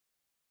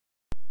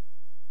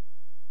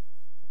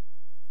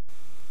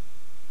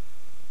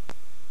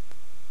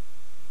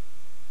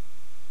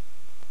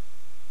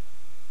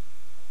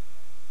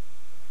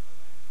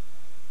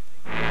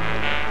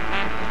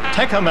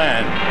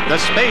Tekkaman, the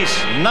Space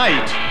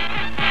Knight.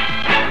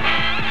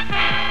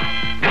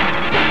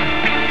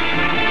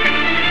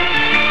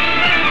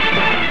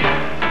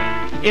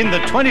 In the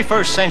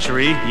 21st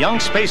century, young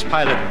space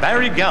pilot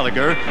Bary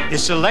Gallagher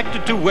is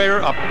selected to wear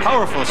a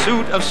powerful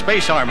suit of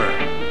space armor.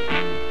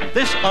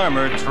 This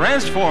armor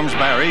transforms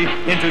Bary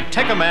into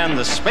Tekkaman,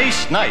 the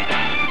Space Knight,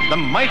 the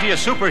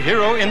mightiest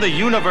superhero in the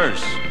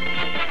universe.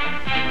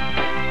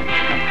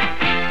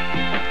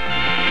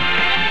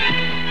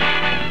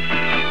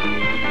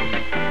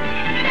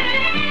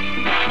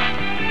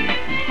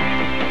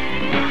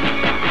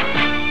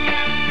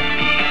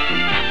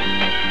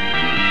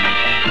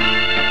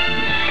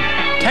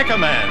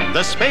 Tekkaman,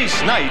 the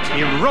Space Knight,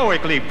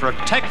 heroically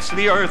protects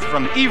the Earth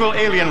from evil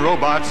alien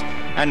robots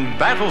and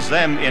battles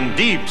them in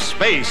deep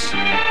space.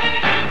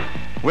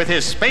 With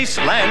his space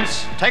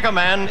lance,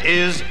 Tekkaman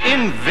is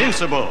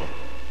invincible.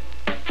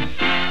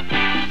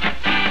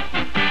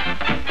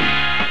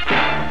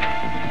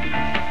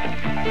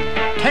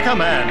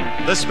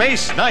 Tekkaman, the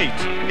Space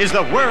Knight, is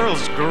the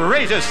world's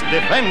greatest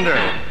defender.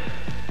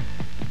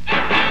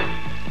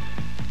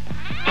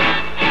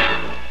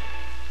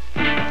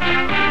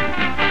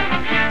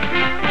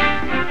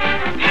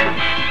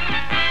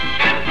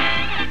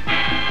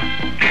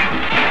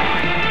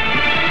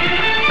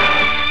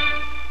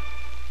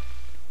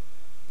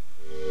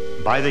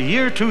 By the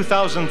year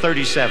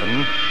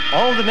 2037,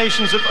 all the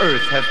nations of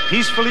Earth have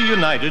peacefully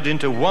united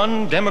into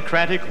one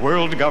democratic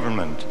world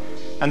government,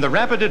 and the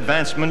rapid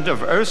advancement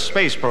of Earth's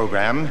space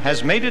program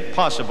has made it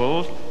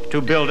possible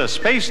to build a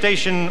space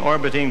station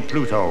orbiting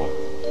Pluto.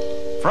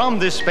 From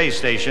this space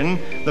station,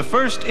 the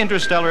first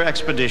interstellar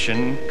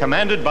expedition,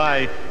 commanded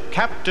by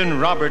Captain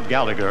Robert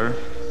Gallagher,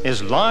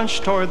 is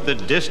launched toward the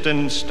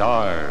distant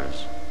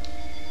stars.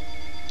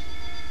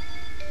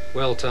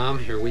 Well, Tom,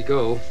 here we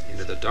go,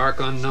 into the dark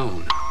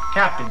unknown.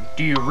 Captain,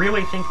 do you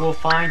really think we'll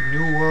find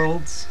new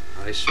worlds?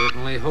 I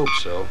certainly hope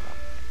so.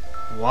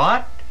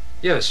 What?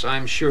 Yes,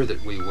 I'm sure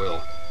that we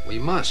will. We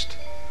must.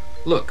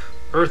 Look,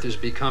 Earth is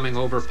becoming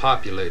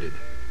overpopulated.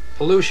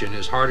 Pollution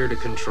is harder to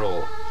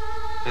control.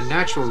 And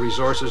natural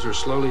resources are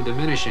slowly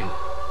diminishing.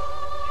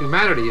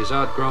 Humanity has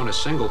outgrown a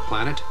single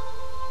planet.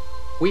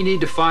 We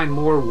need to find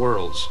more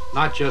worlds,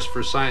 not just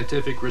for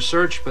scientific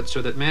research, but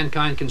so that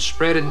mankind can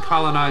spread and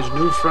colonize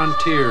new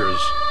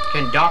frontiers.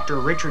 Can Dr.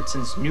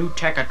 Richardson's new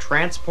TEKKA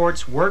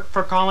transports work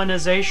for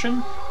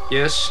colonization?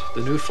 Yes,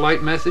 the new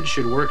flight method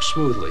should work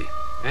smoothly,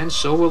 and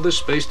so will the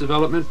Space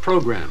Development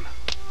Program.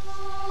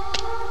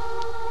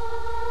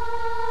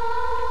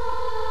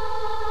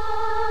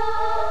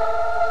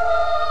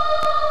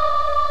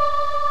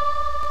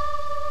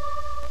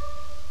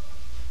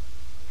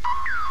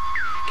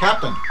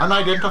 Captain,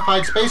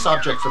 unidentified space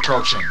objects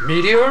approaching.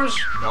 Meteors?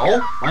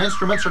 No, my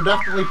instruments are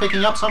definitely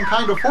picking up some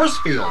kind of force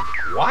field.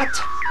 What?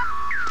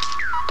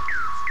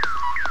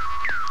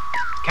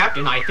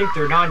 Captain, I think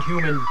they're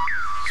non-human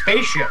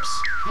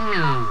spaceships.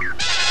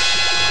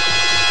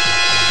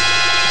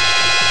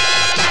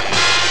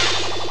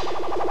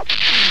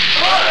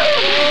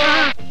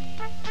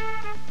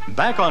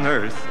 Back on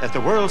Earth, at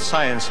the World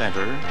Science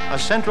Center, a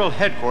central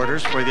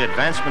headquarters for the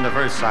advancement of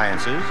Earth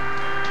sciences,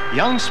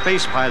 young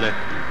space pilot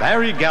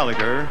Bary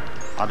Gallagher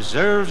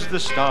observes the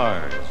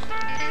stars.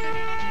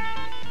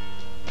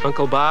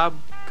 Uncle Bob,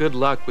 good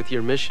luck with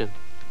your mission.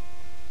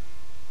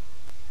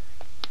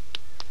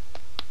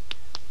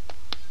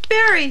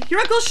 Bary, your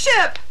uncle's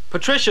ship!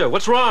 Patricia,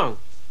 what's wrong?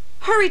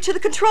 Hurry to the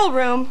control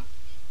room.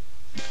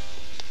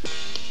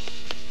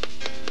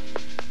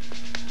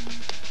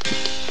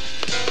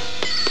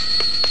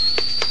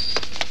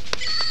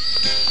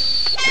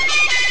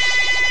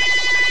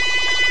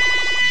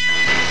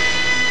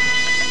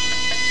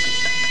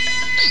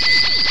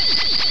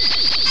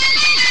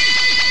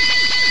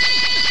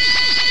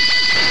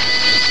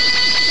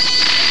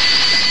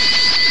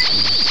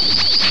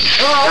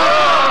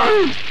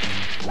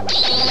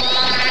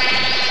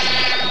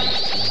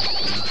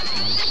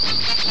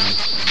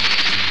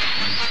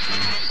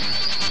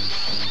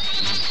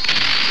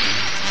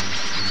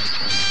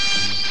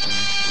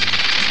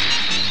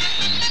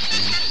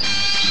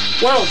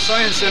 World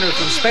Science Center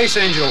from Space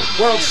Angel.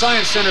 World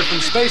Science Center from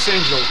Space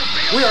Angel.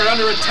 We are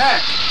under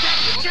attack.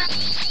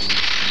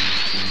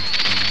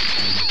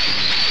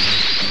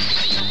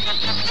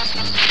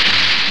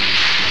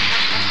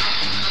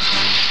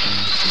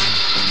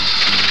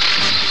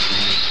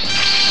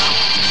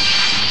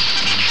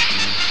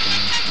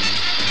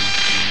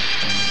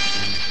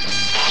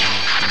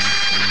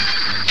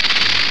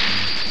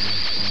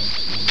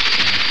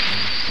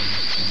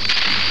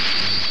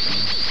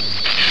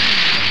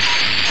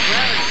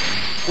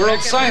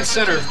 World Science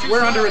Center,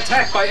 we're under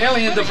attack by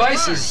alien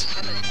devices.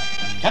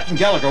 Captain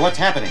Gallagher, what's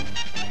happening?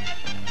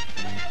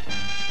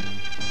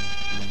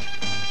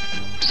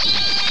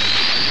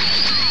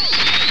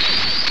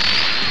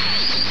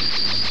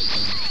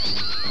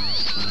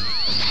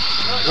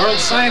 World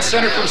Science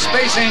Center from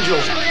Space Angel.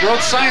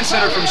 World Science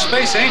Center from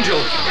Space Angel.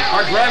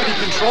 Our gravity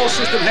control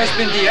system has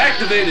been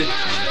deactivated.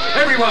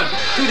 Everyone,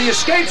 to the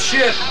escape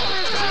ship!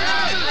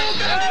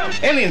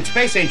 Alien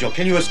Space Angel,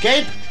 can you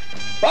escape?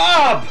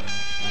 Bob!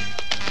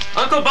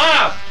 Uncle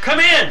Bob, come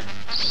in!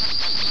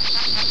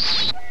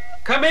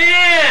 Come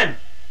in!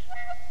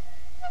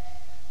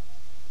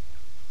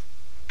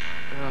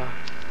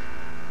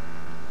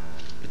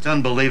 It's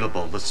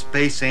unbelievable. The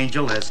Space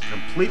Angel has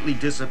completely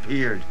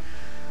disappeared.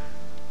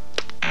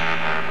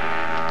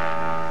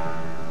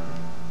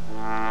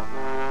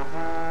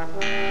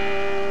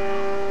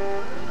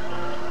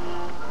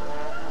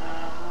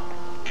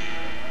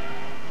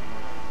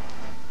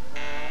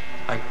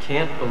 I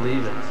can't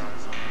believe it.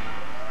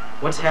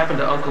 What's happened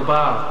to Uncle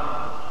Bob?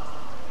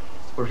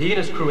 Were he and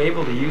his crew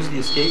able to use the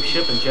escape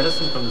ship and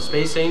jettison from the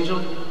Space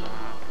Angel?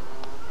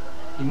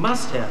 He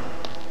must have.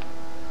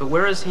 But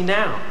where is he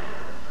now?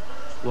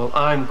 Well,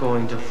 I'm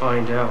going to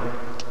find out.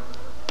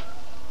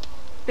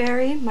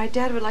 Bary, my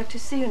dad would like to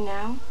see you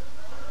now.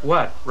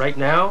 What, right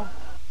now?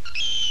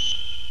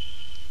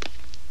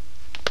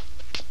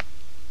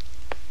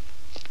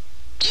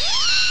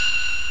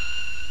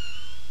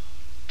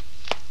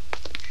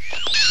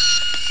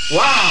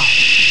 Wow!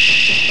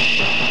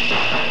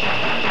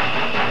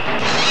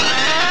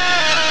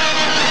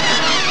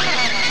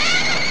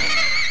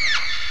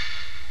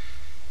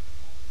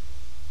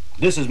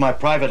 This is my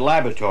private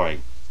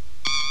laboratory.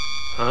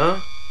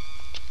 Huh?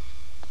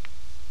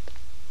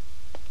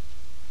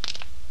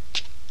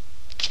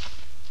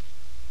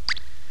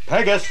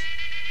 Pegasus!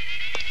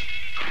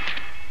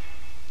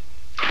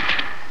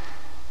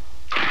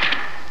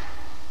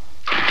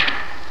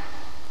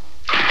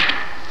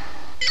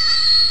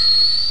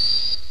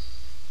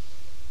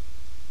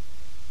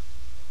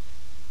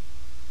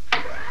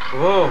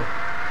 Whoa.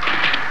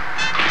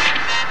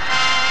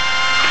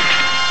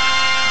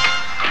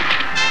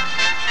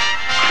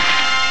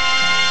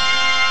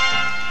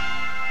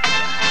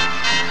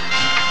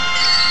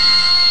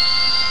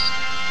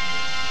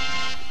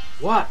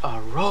 What a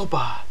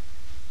robot.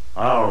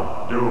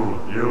 How do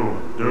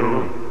you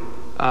do?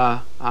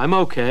 I'm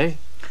okay.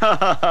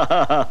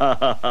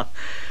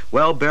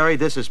 Well, Bary,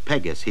 this is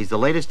Pegasus. He's the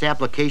latest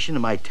application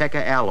of my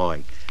TEKKA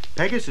alloy.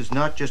 Pegasus is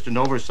not just an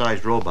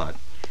oversized robot.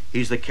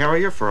 He's the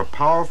carrier for a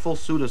powerful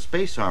suit of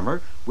space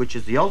armor, which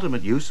is the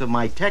ultimate use of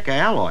my TEKKA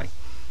alloy.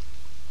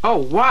 Oh,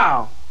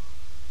 wow.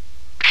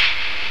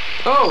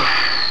 Oh.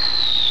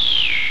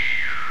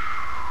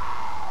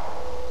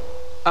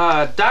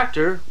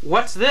 Doctor,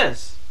 what's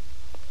this?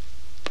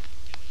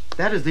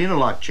 That is the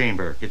interlock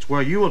chamber. It's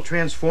where you will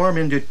transform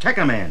into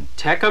Tekkaman.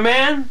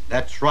 Tekkaman?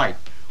 That's right.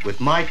 With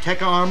my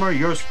TEKKA armor,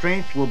 your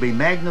strength will be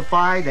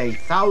magnified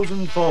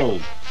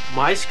 1,000-fold.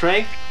 My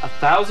strength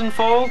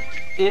 1,000-fold?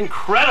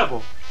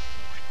 Incredible!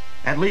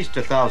 At least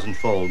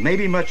 1,000-fold,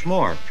 maybe much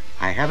more.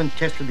 I haven't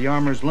tested the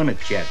armor's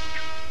limits yet.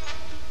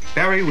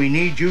 Bary, we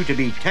need you to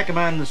be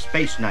Tekkaman the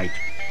Space Knight.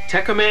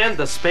 Tekkaman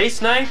the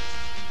Space Knight?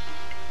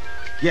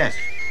 Yes,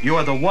 you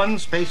are the one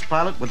space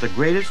pilot with the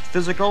greatest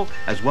physical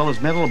as well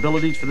as mental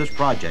abilities for this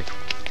project.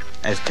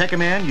 As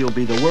Tekkaman, you'll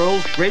be the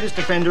world's greatest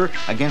defender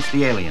against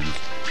the aliens.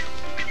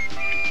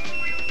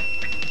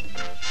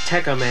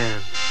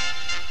 Tekkaman.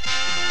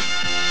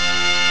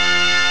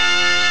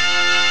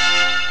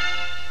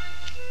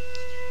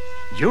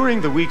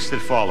 During the weeks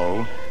that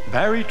follow,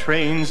 Bary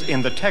trains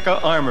in the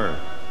TEKKA Armor.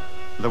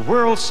 The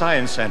World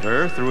Science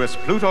Center, through its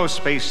Pluto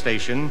space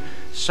station,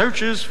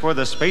 searches for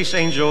the Space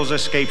Angel's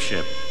escape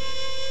ship.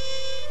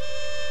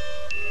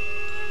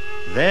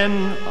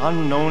 Then,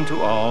 unknown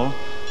to all,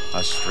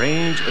 a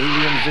strange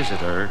alien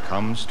visitor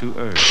comes to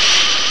Earth.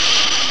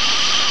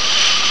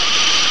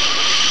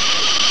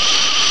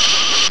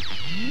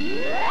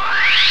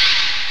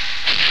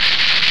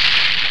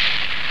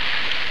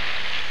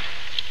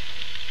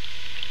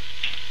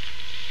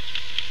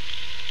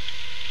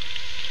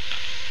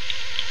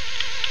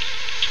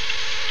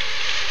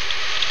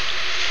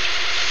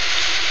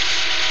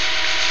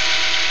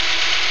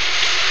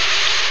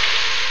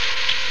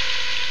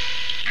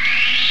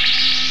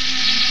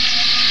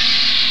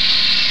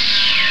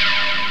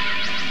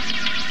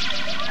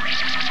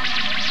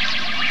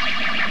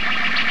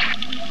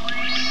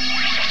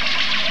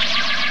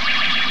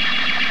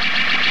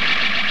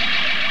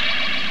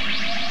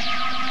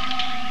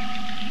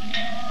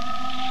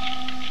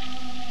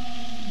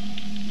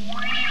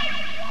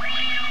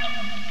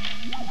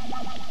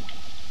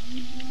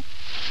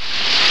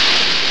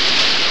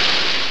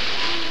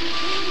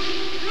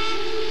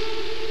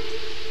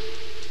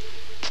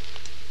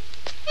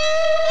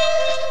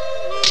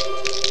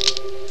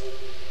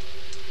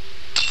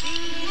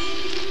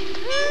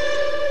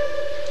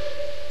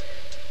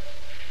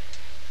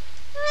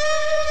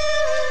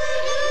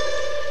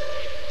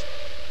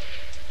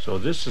 So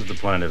this is the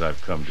planet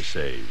I've come to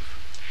save.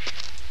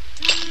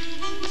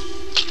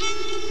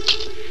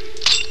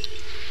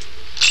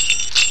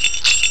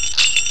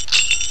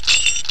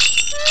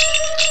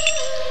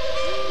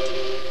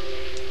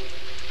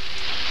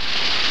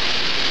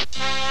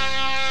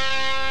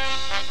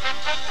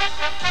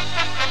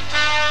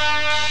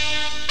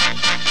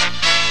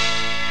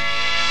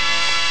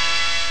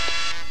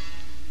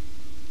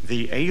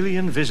 The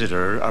alien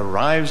visitor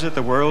arrives at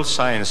the World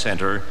Science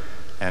Center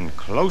and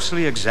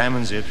closely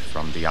examines it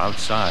from the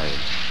outside.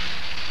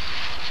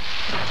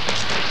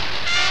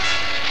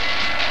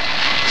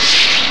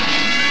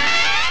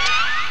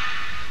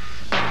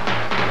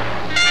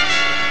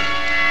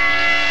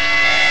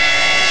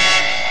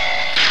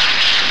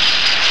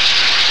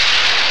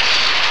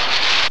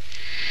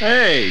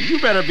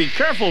 better be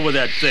careful with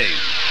that thing.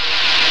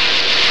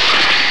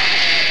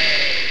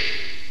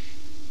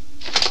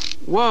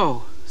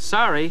 Whoa,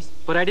 sorry,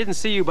 but I didn't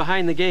see you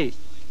behind the gate.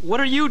 What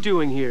are you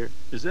doing here?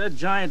 Is that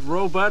giant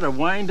robot a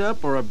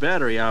wind-up or a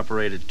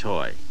battery-operated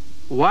toy?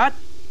 What?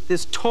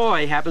 This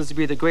toy happens to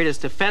be the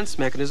greatest defense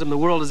mechanism the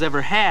world has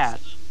ever had.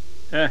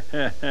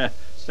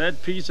 That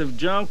piece of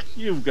junk?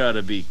 You've got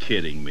to be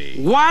kidding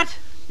me. What?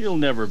 You'll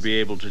never be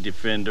able to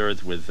defend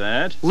Earth with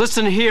that.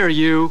 Listen here,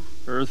 you.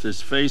 Earth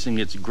is facing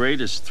its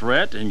greatest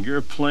threat, and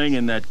you're playing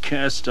in that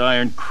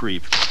cast-iron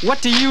creep.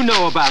 What do you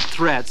know about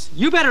threats?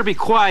 You better be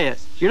quiet.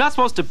 You're not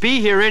supposed to be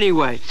here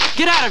anyway.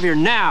 Get out of here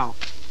now.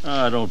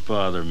 Ah, don't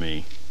bother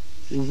me.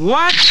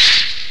 What?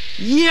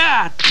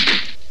 Yeah!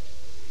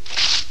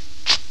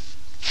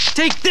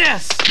 Take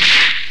this!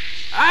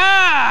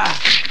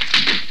 Ah!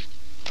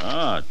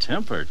 Ah,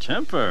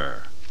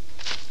 temper.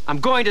 I'm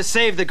going to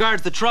save the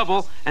guards the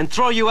trouble and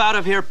throw you out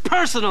of here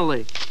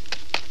personally.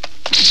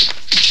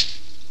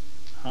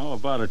 How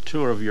about a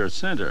tour of your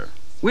center?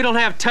 We don't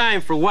have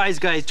time for wise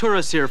guy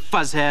tourists here,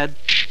 fuzzhead.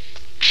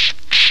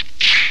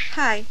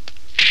 Hi.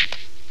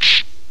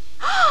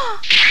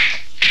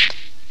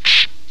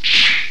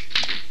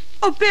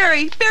 Oh,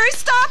 Bary! Bary,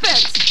 stop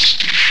it!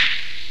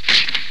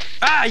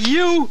 Ah,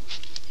 you!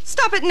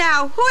 Stop it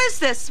now! Who is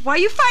this? Why are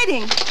you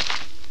fighting?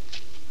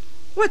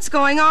 What's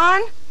going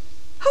on?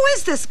 Who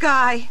is this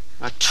guy?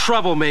 A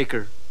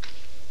troublemaker.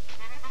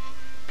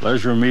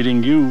 Pleasure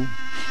meeting you.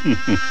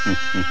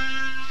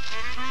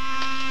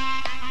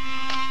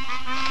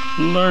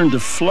 Learn to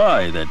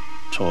fly, that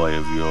toy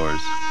of yours.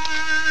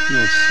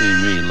 You'll see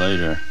me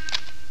later.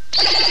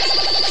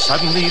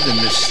 Suddenly, the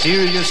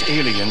mysterious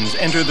aliens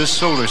enter the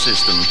solar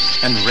system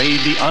and raid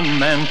the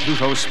unmanned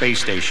Pluto space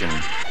station.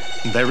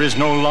 There is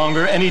no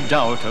longer any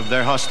doubt of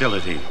their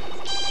hostility.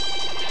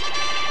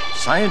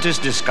 Scientists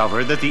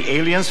discover that the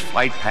aliens'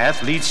 flight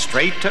path leads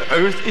straight to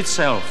Earth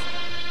itself.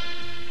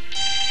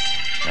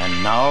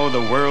 And now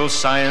the World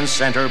Science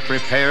Center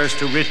prepares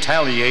to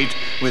retaliate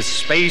with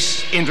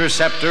space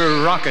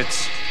interceptor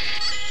rockets.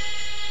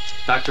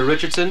 Dr.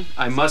 Richardson,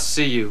 I must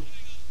see you.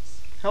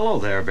 Hello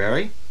there,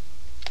 Bary.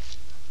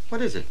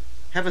 What is it?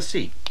 Have a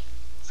seat.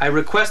 I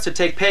request to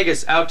take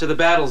Pegasus out to the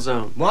battle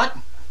zone. What?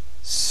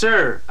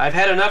 Sir, I've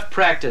had enough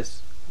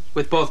practice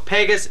with both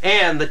Pegasus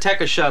and the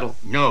Tekka shuttle.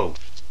 No.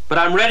 But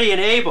I'm ready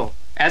and able.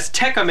 As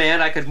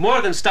Tekkaman, I could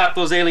more than stop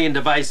those alien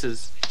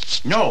devices.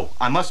 No,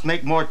 I must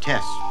make more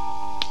tests.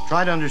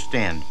 Try to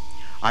understand.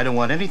 I don't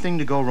want anything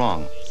to go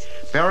wrong.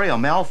 Bary, a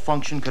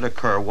malfunction could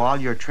occur while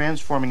you're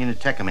transforming into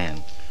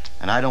Tekkaman,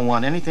 and I don't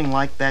want anything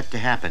like that to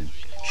happen.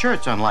 Sure,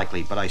 it's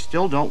unlikely, but I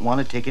still don't want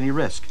to take any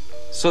risk.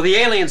 So the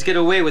aliens get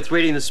away with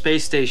raiding the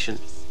space station,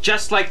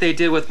 just like they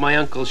did with my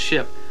uncle's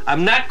ship.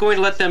 I'm not going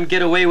to let them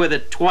get away with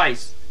it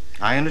twice.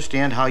 I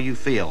understand how you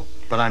feel,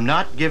 but I'm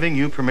not giving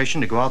you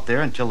permission to go out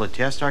there until the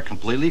tests are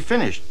completely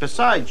finished.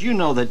 Besides, you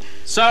know that...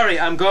 Sorry,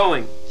 I'm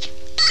going.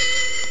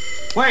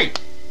 Wait!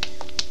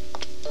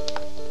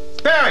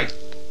 Bary!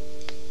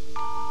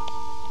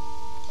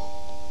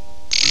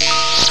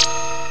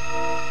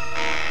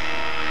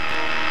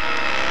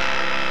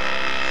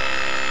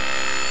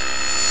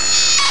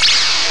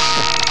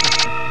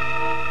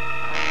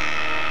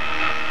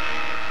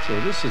 So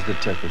this is the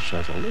Tekka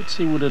shuttle. Let's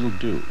see what it'll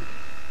do.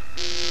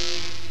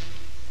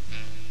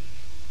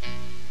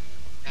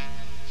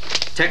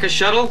 Tekka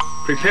shuttle,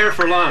 prepare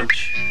for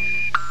launch.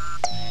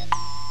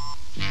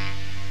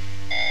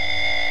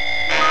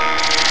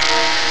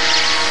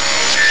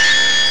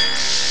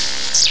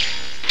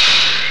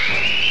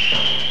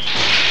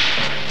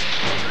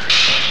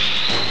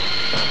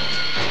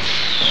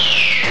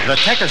 The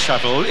Tekka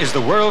shuttle is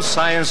the World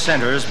Science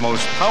Center's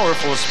most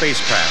powerful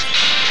spacecraft,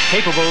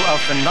 capable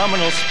of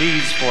phenomenal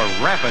speeds for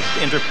rapid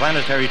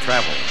interplanetary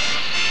travel.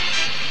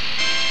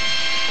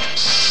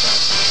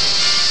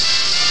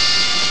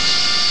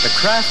 The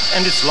craft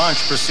and its launch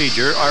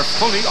procedure are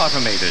fully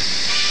automated.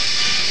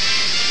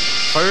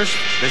 First,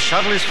 the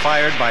shuttle is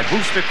fired by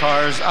booster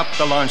cars up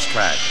the launch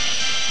track.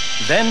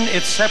 Then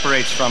it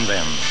separates from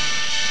them,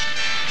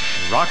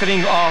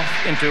 rocketing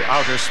off into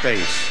outer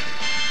space.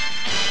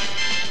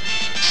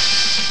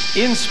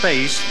 In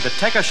space, the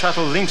Tekka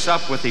shuttle links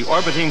up with the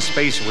orbiting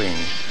space wing,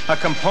 a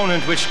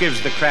component which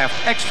gives the craft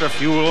extra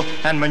fuel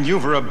and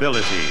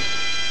maneuverability.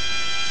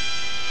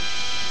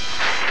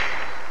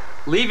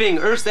 Leaving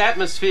Earth's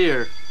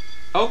atmosphere.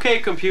 Okay,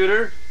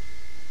 computer.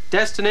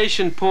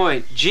 Destination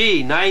point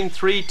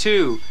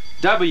G932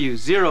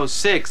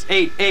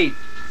 W0688.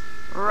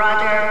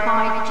 Roger,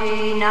 point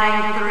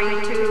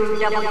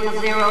G932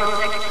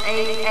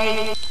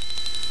 W0688.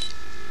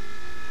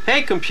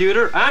 Hey,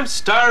 computer, I'm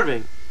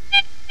starving.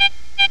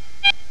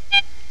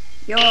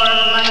 Your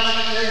lunch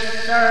is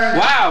served.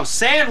 Wow,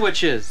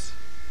 sandwiches.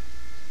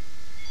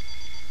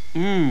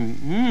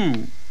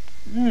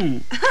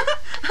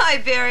 Hi,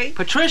 Bary.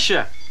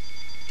 Patricia.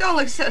 Don't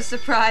look so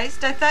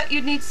surprised. I thought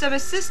you'd need some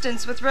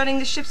assistance with running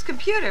the ship's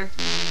computer.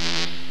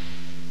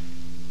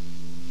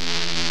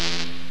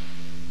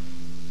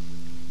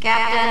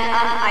 Captain,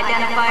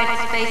 unidentified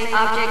space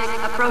objects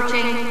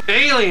approaching.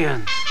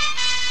 Aliens.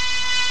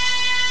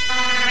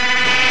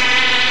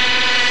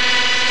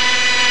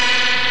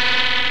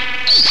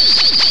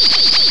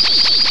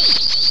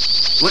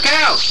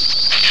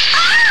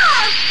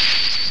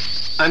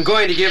 I'm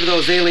going to give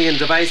those alien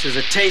devices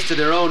a taste of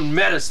their own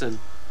medicine.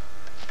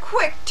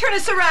 Quick, turn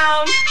us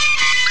around.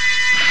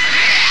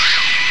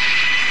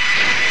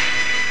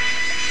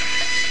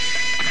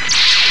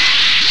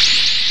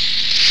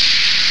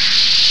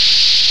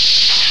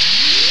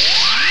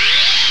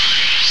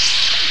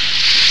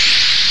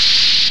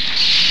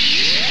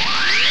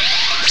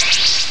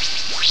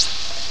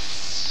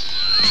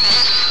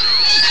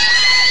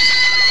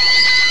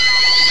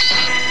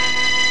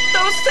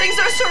 Those things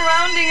are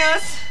surrounding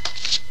us.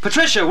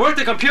 Patricia, work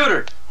the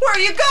computer. Where are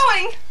you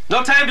going?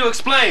 No time to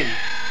explain.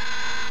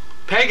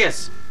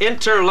 Pegasus,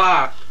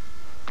 interlock.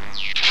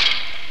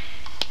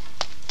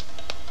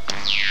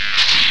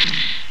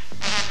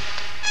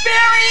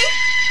 Bary!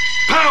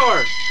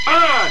 Power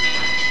on!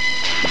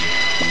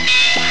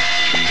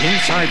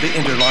 Inside the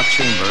interlock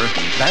chamber,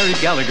 Bary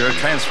Gallagher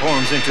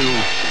transforms into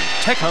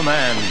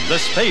Tekkaman, the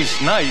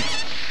Space Knight.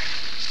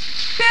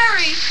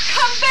 Bary,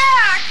 come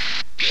back!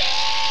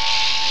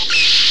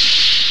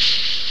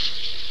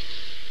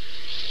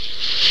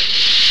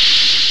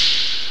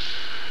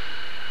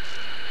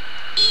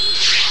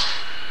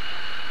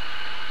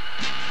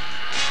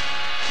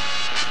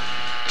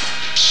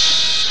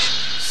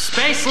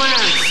 Space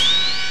Lance!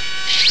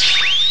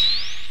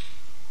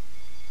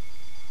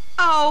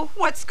 Oh,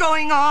 what's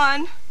going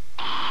on?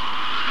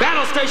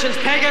 Battle stations,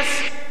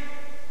 Pegasus!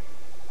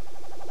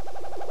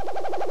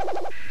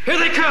 Here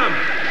they come!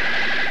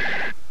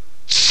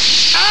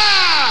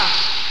 Ah!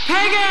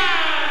 Pegasus!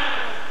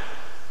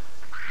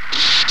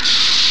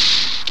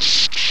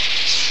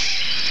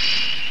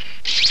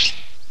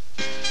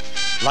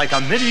 Like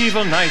a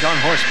medieval knight on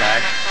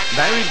horseback,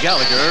 Bary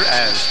Gallagher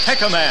as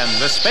Tekkaman,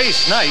 the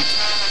Space Knight,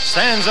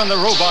 stands on the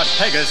robot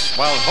Pegasus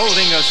while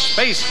holding a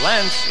space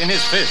lance in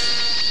his fist.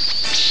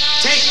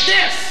 Take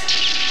this!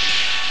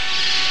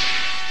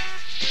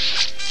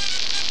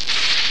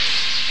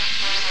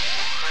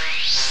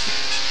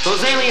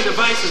 Those alien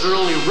devices are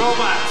only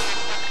robots.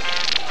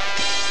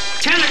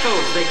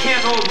 Tentacles, they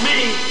can't hold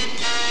me.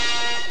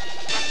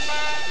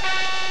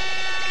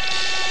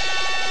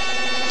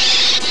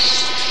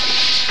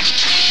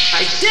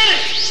 I did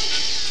it!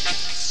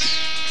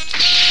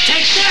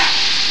 Take that!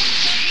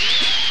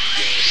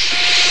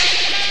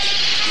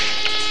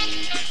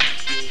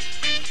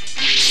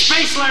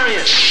 Space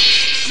Lariat!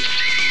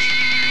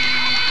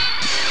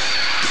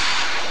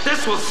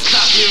 This will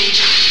stop you!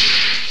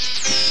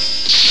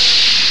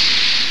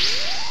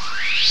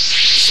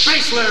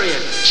 Space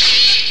Lariat!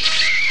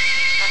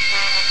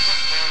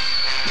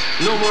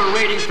 No more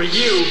waiting for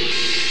you!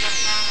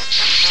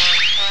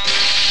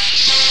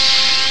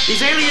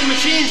 These alien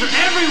machines are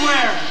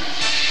everywhere!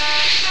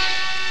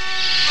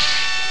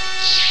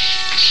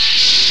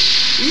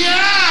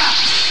 Yeah!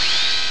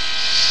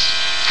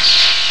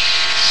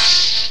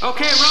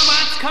 Okay,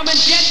 robots, come and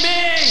get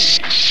me!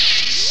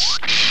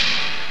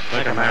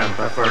 Tekkaman,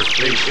 the first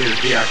fleet is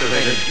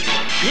deactivated.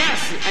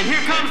 Yes, and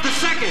here comes the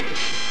second.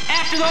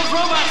 After those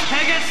robots,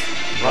 Pegasus!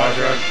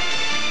 Roger.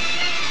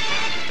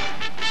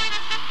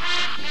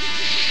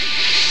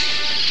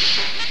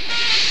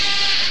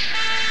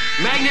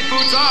 Magnet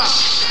boots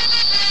off!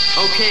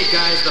 Okay,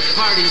 guys, the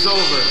party's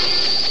over.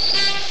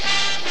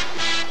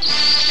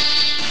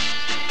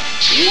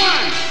 1,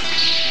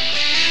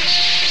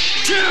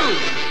 2,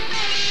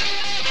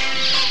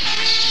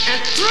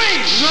 and 3!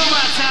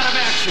 Robots out of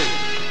action!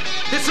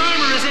 This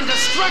armor is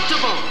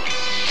indestructible!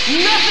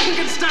 Nothing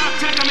can stop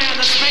Tekkaman,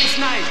 the Space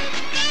Knight!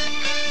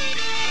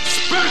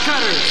 Spur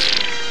cutters!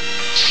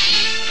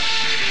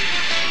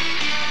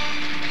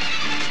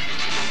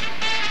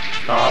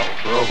 Stop,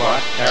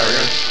 robot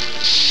carrier.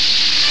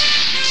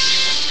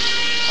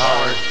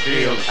 Power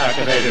shield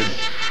activated.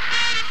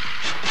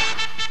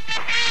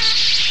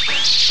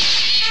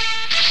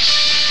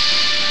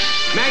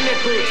 Magnet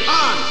boots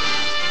on!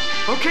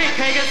 Okay,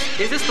 Pegasus,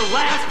 is this the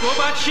last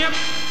robot ship?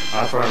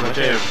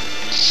 Affirmative.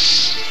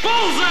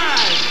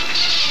 Bullseye!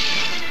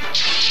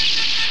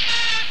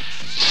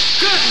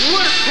 Good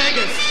work,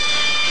 Pegasus!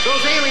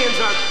 Those aliens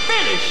are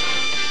finished!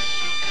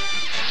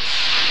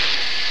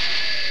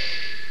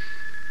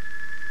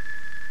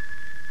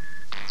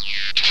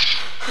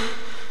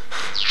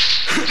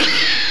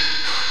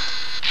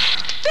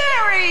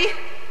 Bary!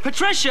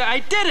 Patricia, I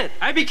did it!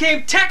 I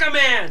became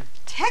Tekkaman!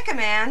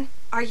 Tekkaman,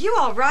 are you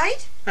all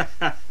right?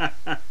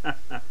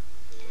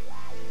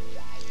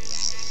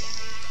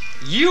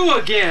 You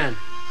again!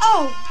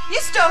 Oh, you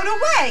stowed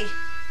away.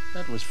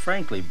 That was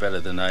frankly better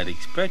than I'd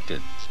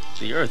expected.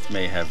 The Earth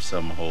may have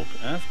some hope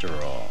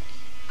after all.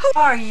 Who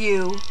are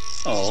you?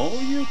 Oh,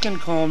 you can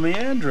call me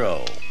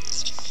Andro.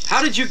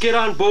 How did you get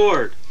on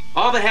board?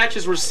 All the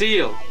hatches were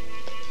sealed.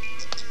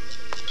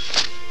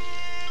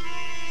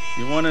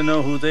 You want to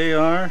know who they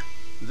are?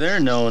 They're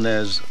known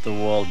as the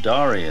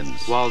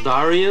Waldarians.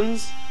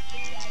 Waldarians?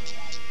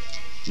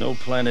 No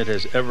planet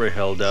has ever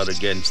held out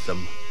against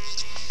them.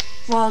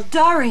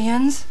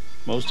 Waldarians?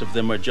 Most of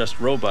them are just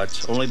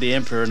robots. Only the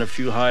Emperor and a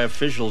few high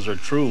officials are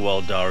true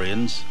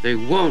Waldarians. They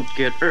won't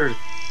get Earth.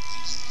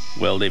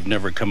 Well, they've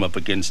never come up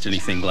against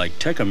anything like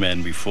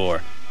Tekkaman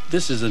before.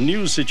 This is a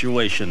new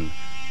situation.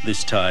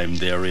 This time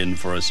they're in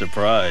for a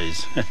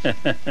surprise.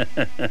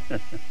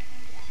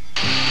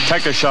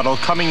 Tekka shuttle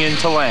coming in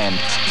to land.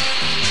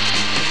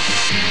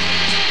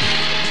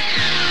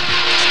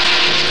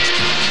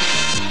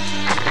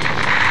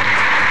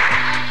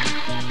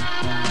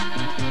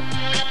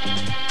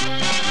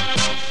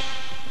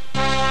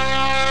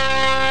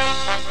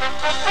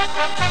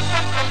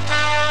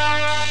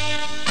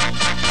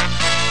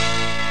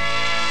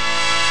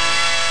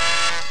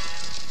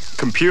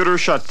 Computer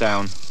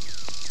shutdown.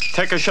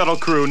 Tekka shuttle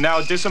crew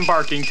now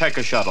disembarking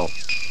Tekka shuttle.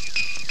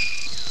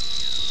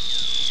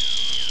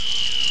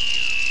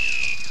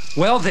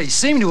 Well, they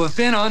seem to have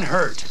been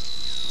unhurt.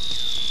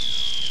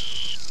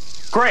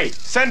 Great.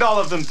 Send all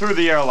of them through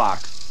the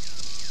airlock.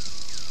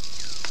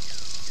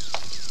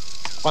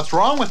 What's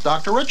wrong with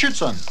Dr.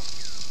 Richardson?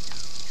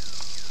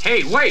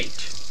 Hey,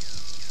 wait!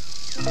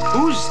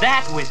 Who's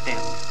that with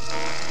them?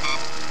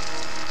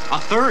 A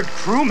third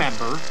crew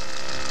member?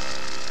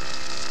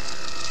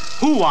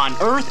 Who on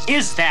earth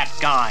is that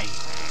guy?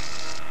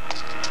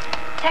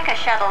 Tekka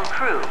shuttle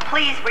crew,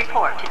 please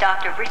report to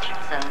Dr.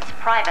 Richardson's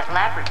private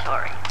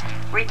laboratory.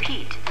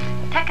 Repeat,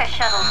 Tekka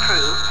shuttle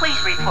crew, please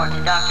report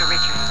to Dr.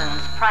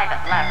 Richardson's private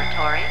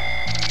laboratory.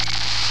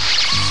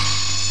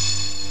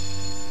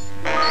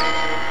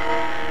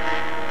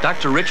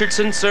 Dr.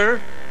 Richardson,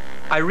 sir?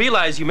 I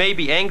realize you may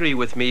be angry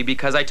with me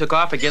because I took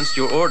off against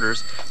your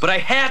orders, but I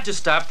had to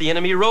stop the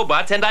enemy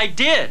robots, and I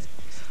did.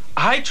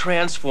 I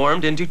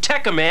transformed into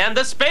Tekkaman,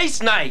 the Space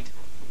Knight.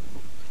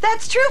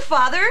 That's true,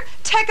 Father.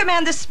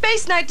 Tekkaman, the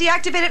Space Knight,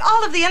 deactivated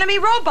all of the enemy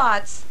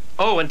robots.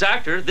 Oh, and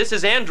Doctor, this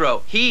is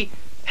Andro.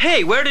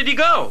 Hey, where did he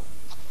go?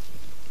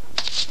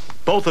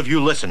 Both of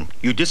you listen.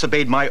 You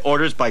disobeyed my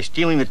orders by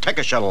stealing the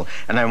Tekka shuttle,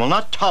 and I will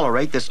not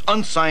tolerate this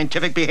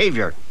unscientific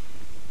behavior.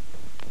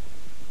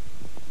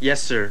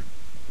 Yes, sir.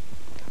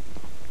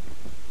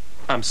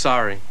 I'm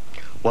sorry.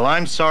 Well,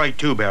 I'm sorry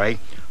too, Bary.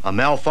 A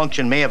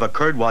malfunction may have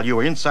occurred while you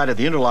were inside of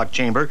the interlock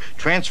chamber,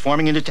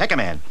 transforming into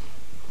Tekkaman.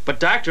 But,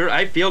 Doctor,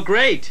 I feel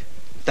great.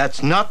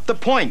 That's not the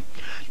point.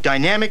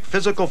 Dynamic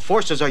physical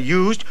forces are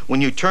used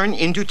when you turn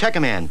into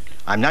Tekkaman.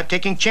 I'm not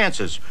taking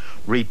chances.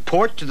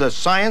 Report to the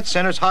Science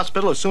Center's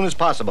hospital as soon as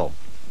possible.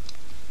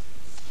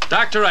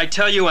 Doctor, I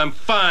tell you, I'm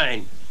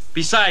fine.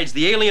 Besides,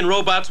 the alien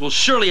robots will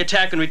surely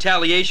attack in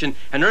retaliation,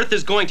 and Earth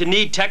is going to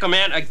need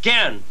Tekkaman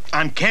again.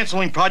 I'm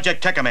canceling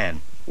Project Tekkaman.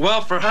 Well,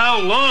 for how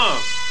long?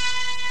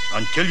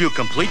 Until you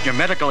complete your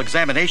medical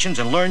examinations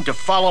and learn to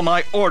follow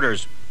my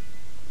orders.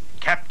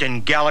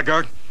 Captain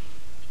Gallagher.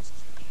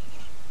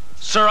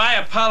 Sir, I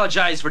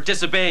apologize for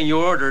disobeying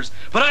your orders,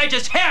 but I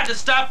just had to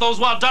stop those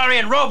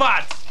Waldarian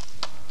robots!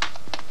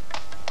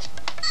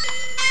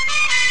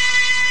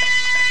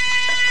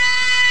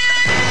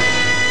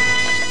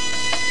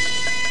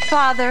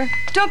 Father,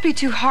 don't be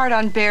too hard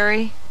on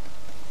Bary.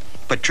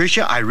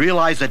 Patricia, I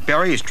realize that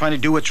Bary is trying to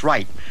do what's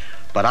right,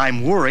 but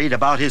I'm worried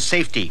about his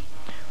safety.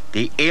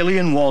 The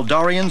alien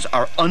Waldarians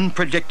are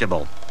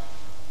unpredictable.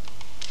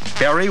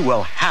 Bary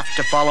will have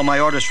to follow my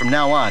orders from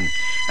now on,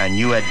 and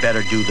you had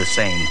better do the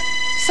same.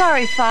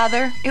 Sorry,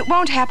 Father. It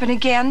won't happen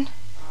again.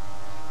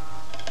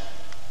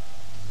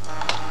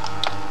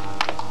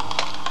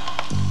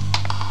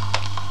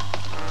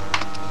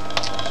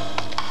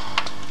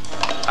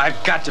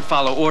 I've got to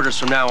follow orders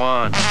from now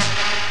on.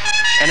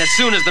 And as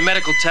soon as the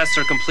medical tests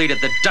are completed,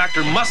 the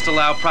doctor must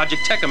allow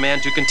Project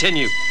Tekkaman to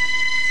continue.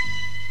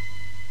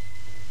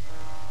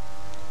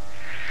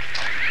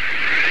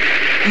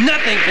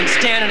 Nothing can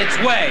stand in its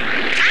way.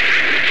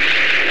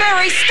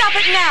 Bary, stop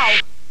it now!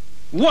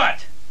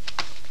 What?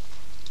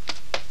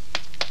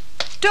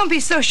 Don't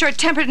be so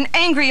short-tempered and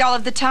angry all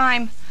of the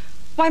time.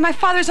 Why, my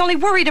father's only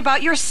worried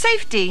about your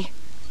safety.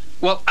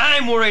 Well,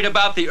 I'm worried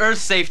about the Earth's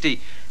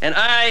safety, and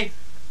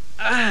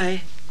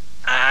Bary,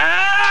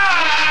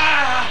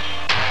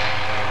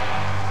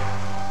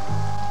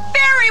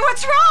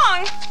 what's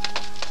wrong?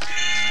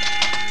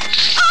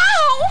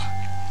 Oh!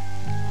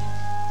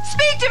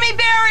 Speak to me,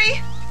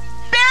 Bary!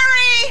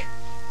 Bary!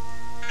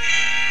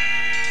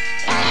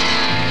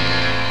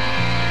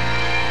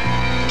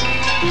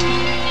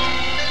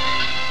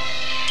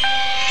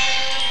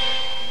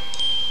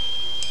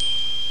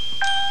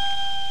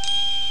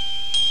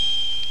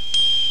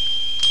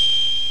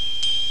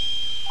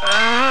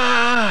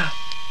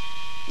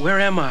 Where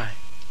am I?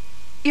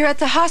 You're at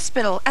the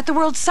hospital, at the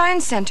World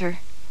Science Center.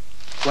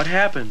 What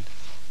happened?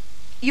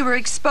 You were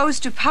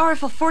exposed to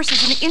powerful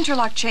forces in the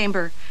interlock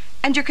chamber,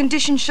 and your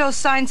condition shows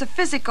signs of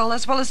physical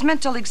as well as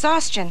mental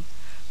exhaustion.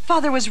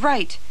 Father was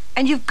right,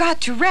 and you've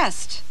got to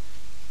rest.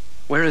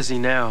 Where is he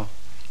now?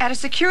 At a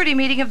security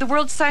meeting of the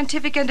world's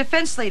scientific and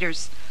defense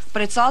leaders,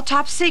 but it's all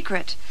top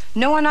secret.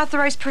 No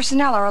unauthorized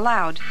personnel are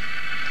allowed.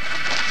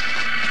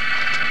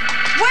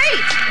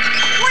 Wait!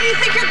 Where do you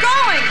think you're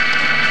going?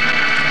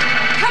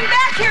 Come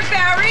back here,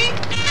 Bary!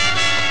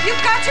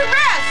 You've got to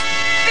rest!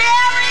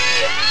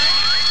 Bary!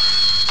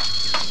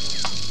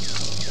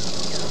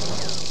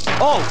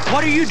 Oh,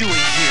 what are you doing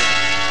here?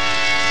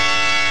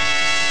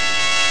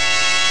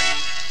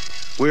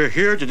 We're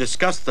here to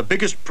discuss the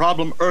biggest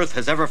problem Earth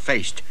has ever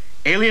faced,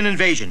 alien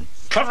invasion.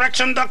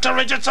 Correction, Dr.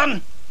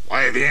 Richardson.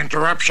 Why the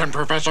interruption,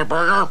 Professor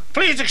Berger?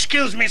 Please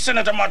excuse me,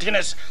 Senator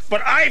Martinez,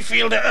 but I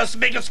feel the Earth's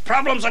biggest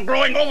problems are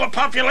growing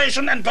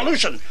overpopulation and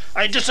pollution.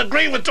 I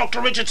disagree with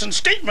Dr. Richardson's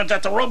statement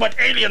that the robot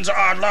aliens are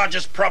our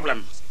largest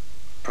problem.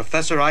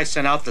 Professor, I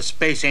sent out the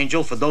Space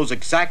Angel for those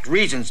exact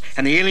reasons,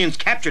 and the aliens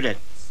captured it.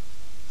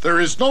 There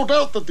is no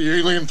doubt that the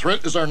alien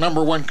threat is our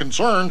 #1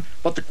 concern,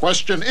 but the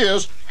question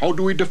is, how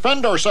do we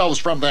defend ourselves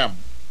from them?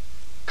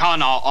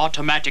 Can our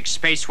automatic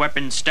space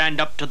weapons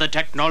stand up to the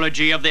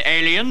technology of the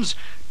aliens?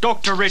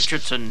 Dr.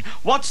 Richardson,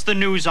 what's the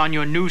news on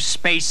your new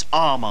space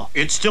armor?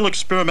 It's still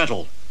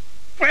experimental.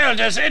 Well,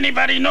 does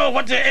anybody know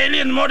what the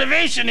alien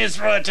motivation is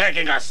for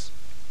attacking us?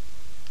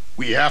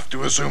 We have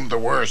to assume the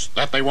worst,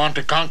 that they want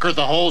to conquer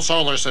the whole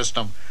solar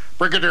system.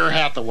 Brigadier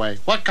Hathaway,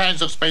 what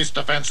kinds of space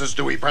defenses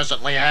do we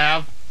presently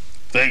have?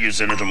 Thank you,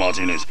 Senator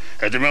Martinez.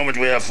 At the moment,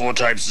 we have 4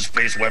 types of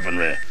space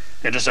weaponry.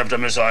 Interceptor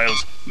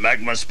missiles,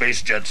 magma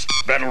space jets,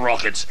 battle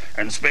rockets,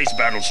 and space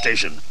battle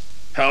station.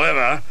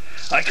 However,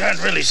 I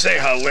can't really say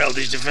how well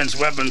these defense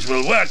weapons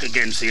will work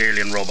against the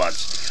alien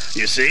robots.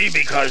 You see,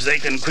 because they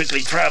can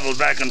quickly travel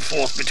back and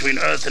forth between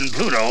Earth and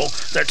Pluto,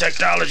 their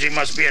technology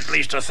must be at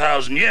least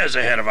 1,000 years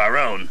ahead of our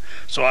own.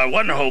 So our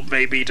one hope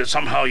may be to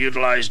somehow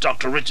utilize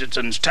Dr.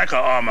 Richardson's TEKKA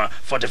armor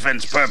for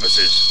defense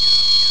purposes.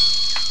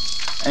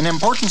 An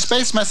important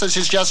space message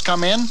has just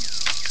come in.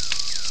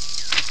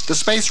 The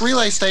space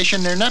relay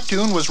station near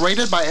Neptune was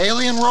raided by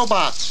alien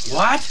robots.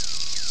 What?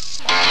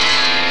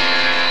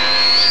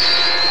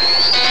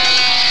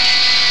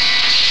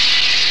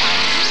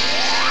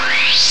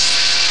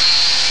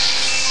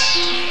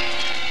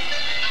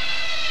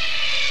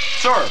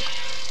 Sir.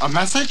 A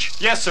message?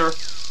 Yes, sir.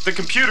 The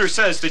computer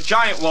says the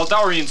giant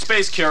Waldarian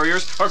space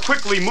carriers are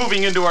quickly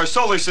moving into our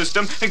solar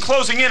system and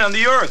closing in on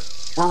the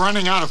Earth. We're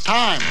running out of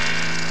time.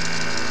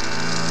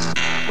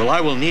 Well,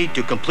 I will need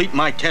to complete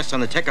my tests on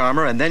the TEKKA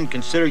armor and then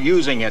consider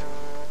using it.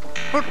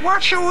 But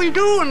what shall we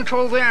do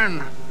until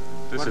then?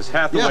 This is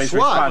Hathaway's Yes,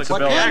 what?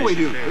 responsibility. What can we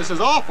do? This is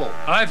awful.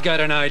 I've got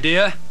an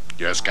idea.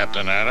 Yes,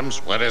 Captain Adams,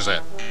 what is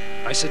it?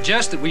 I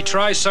suggest that we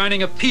try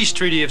signing a peace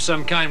treaty of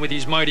some kind with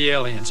these mighty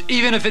aliens,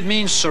 even if it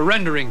means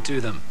surrendering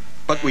to them.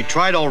 But we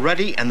tried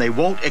already, and they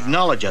won't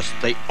acknowledge us.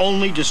 They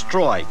only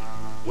destroy.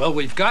 Well,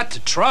 we've got to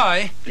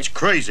try. It's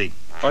crazy.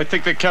 I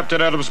think that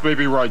Captain Adams may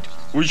be right.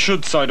 We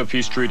should sign a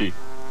peace treaty.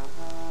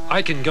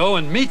 I can go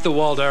and meet the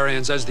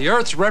Waldarians as the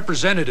Earth's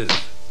representative.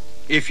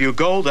 If you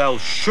go, they'll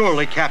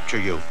surely capture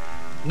you.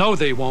 No,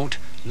 they won't.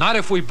 Not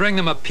if we bring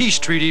them a peace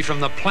treaty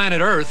from the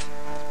planet Earth.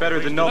 Better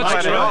than no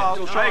planet at all.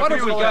 What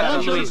have we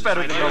got to lose?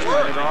 Better than no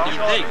planet at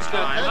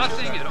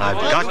all.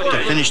 I've got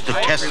to finish the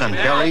tests on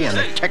Bary and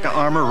the TEKKA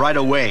armor right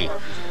away.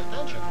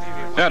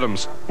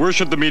 Adams, where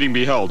should the meeting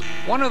be held?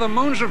 One of the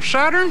moons of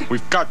Saturn?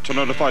 We've got to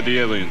notify the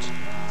aliens.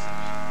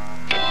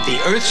 The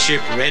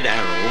Earthship Red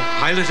Arrow,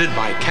 piloted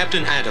by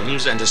Captain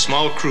Adams and a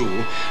small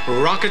crew,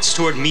 rockets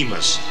toward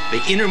Mimas,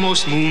 the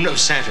innermost moon of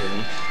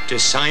Saturn, to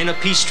sign a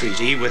peace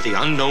treaty with the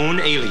unknown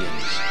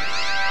aliens.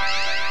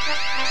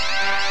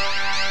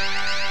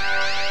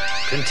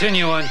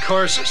 Continue on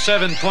course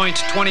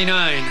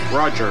 7.29.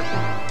 Roger.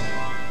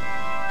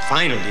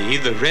 Finally,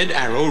 the Red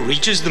Arrow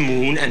reaches the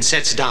moon and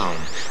sets down.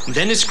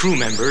 Then its crew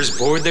members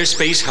board their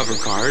space hover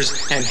cars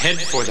and head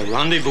for the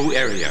rendezvous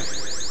area.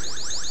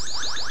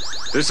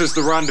 This is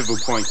the rendezvous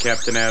point,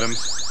 Captain Adams.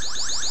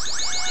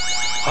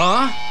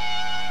 Huh?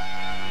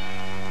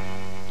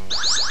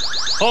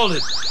 Hold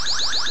it.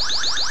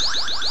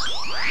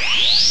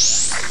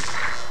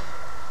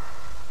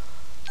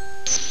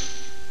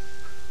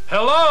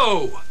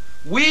 Hello!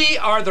 We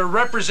are the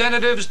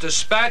representatives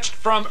dispatched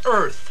from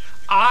Earth.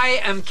 I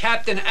am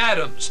Captain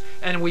Adams,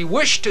 and we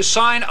wish to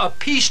sign a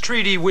peace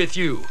treaty with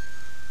you.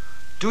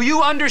 Do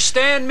you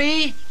understand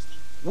me?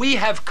 We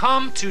have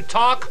come to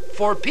talk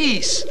for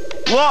peace.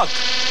 Look!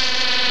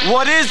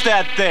 What is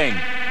that thing?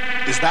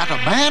 Is that a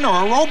man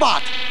or a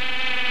robot?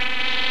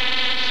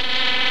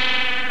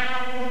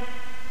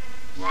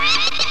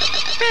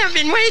 We have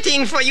been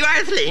waiting for you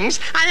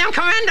Earthlings. I am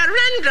Commander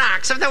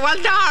Rendrax of the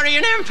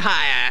Waldarian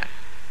Empire.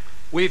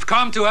 We've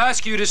come to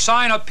ask you to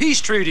sign a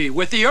peace treaty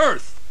with the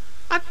Earth.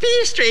 A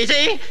peace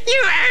treaty?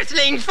 You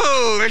Earthling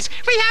fools!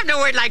 We have no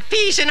word like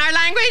peace in our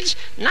language.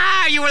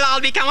 Now you will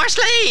all become our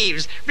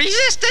slaves.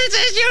 Resistance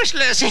is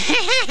useless.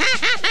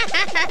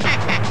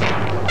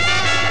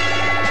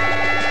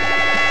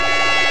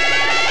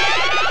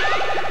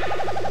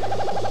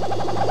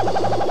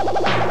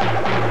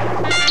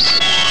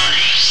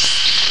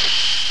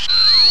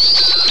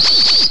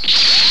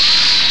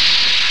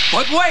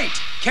 But wait!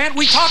 Can't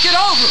we talk it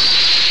over?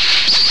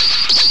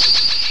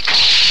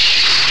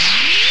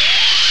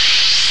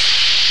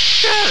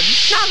 Good.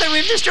 Now that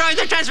we've destroyed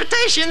their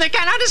transportation, they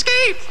cannot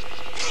escape.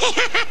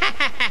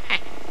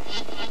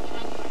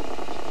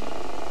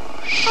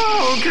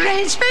 Oh,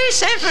 great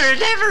space effort,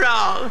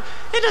 Everall.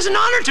 It is an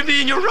honor to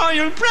be in your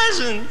royal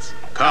presence.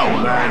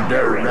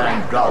 Commander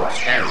Randolph,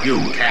 have you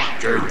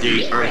captured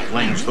the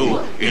Earthlings who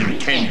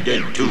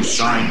intended to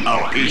sign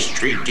a peace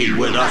treaty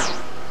with us?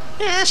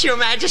 Yes, Your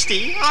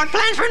Majesty. Our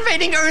plans for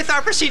invading Earth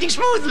are proceeding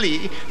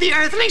smoothly. The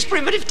Earthlings'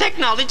 primitive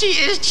technology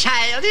is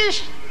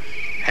childish.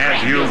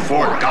 Have you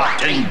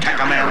forgotten,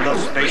 Tekkaman the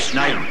Space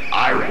Knight?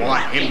 I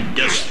want him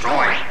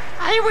destroyed.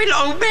 I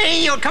will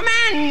obey your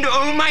command,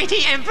 O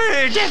mighty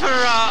Emperor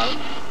Deverov.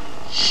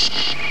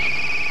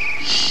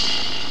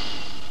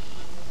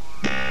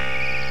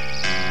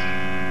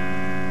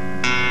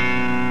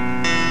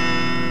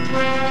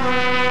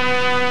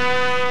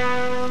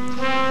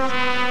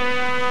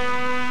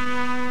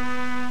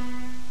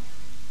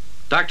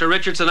 Dr.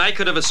 Richardson, I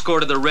could have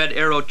escorted the Red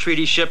Arrow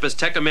Treaty ship as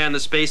Tekkaman the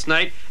Space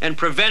Knight and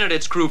prevented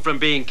its crew from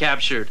being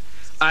captured.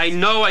 I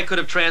know I could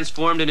have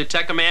transformed into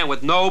Tekkaman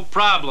with no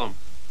problem.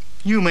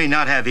 You may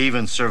not have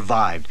even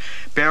survived.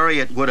 Bary,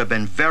 it would have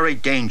been very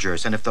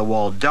dangerous, and if the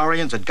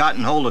Waldarians had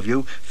gotten hold of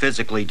you,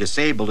 physically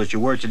disabled as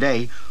you were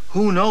today,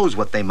 who knows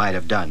what they might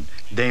have done.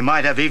 They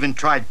might have even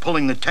tried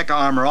pulling the TEKKA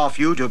armor off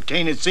you to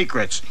obtain its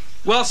secrets.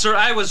 Well, sir,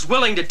 I was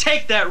willing to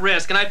take that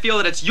risk, and I feel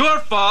that it's your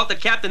fault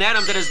that Captain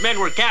Adams and his men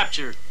were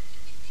captured.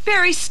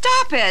 Bary,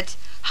 stop it!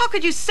 How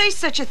could you say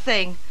such a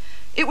thing?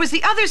 It was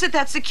the others at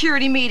that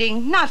security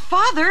meeting, not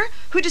Father,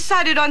 who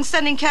decided on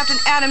sending Captain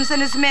Adams and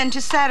his men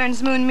to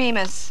Saturn's moon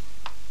Mimas.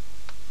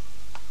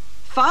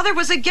 Father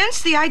was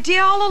against the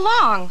idea all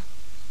along.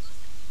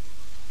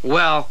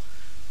 Well,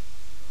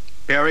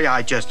 Bary,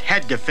 I just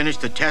had to finish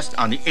the test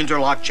on the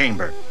interlock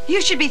chamber.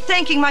 You should be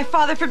thanking my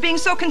father for being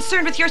so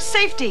concerned with your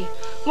safety.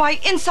 Why,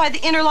 inside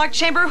the interlock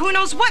chamber, who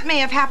knows what may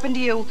have happened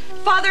to you?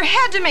 Father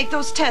had to make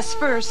those tests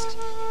first.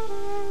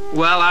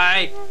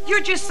 well,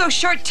 You're just so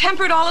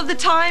short-tempered all of the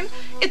time.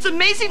 It's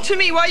amazing to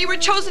me why you were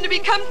chosen to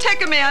become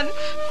Tekkaman.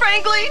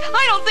 Frankly,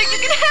 I don't think you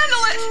can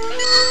handle it.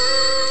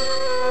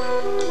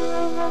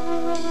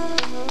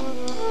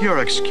 You're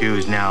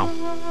excused now.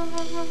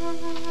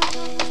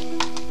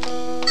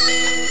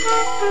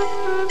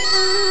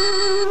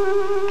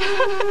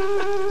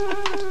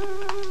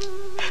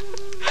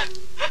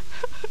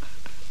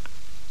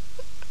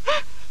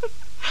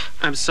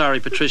 I'm sorry,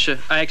 Patricia.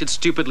 I acted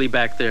stupidly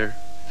back there.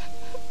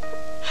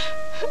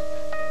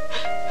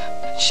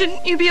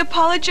 Shouldn't you be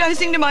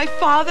apologizing to my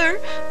father?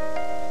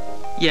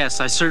 Yes,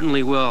 I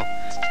certainly will.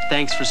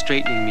 Thanks for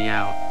straightening me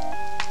out.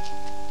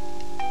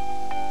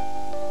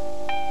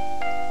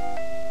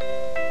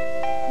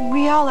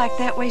 We all act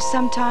that way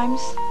sometimes.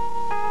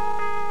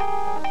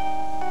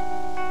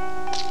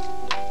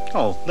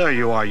 Oh, there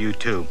you are, you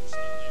two.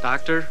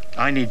 Doctor?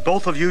 I need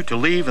both of you to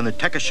leave in the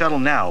TEKKA shuttle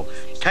now.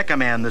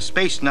 Tekkaman, the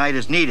Space Knight,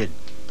 is needed.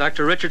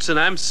 Dr. Richardson,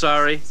 I'm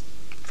sorry.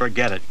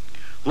 Forget it.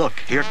 Look,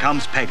 here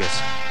comes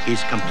Pegasus.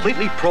 He's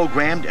completely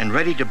programmed and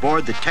ready to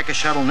board the TEKKA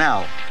shuttle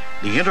now.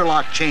 The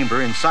interlock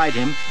chamber inside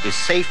him is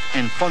safe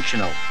and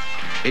functional.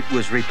 It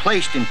was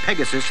replaced in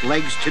Pegasus'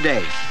 legs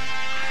today.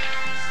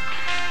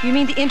 You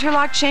mean the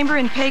interlock chamber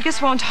in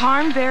Pegasus won't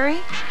harm Bary?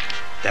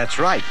 That's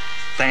right.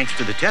 Thanks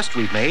to the test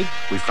we've made,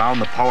 we found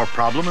the power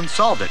problem and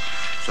solved it.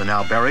 So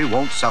now Bary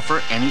won't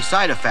suffer any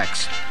side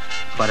effects.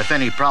 But if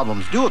any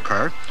problems do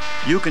occur,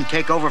 you can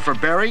take over for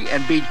Bary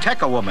and be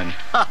Tekka Woman.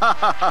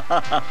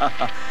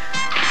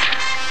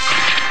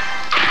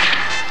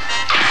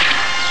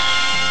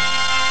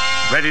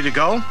 Ready to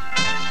go?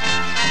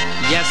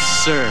 Yes,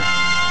 sir.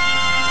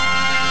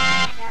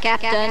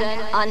 Captain,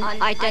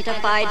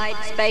 unidentified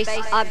space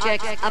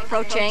objects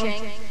approaching.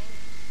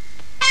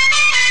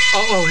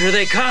 Uh-oh, here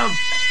they come.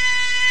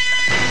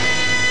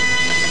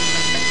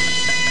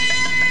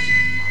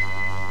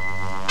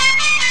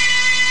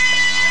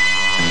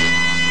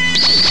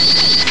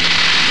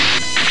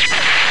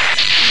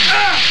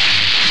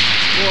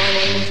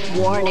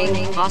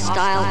 Warning,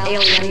 hostile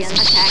aliens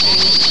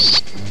attacking.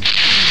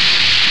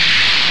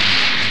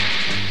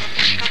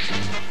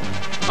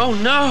 Oh,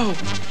 no!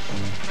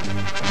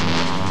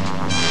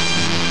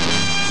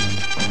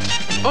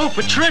 Oh,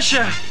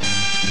 Patricia!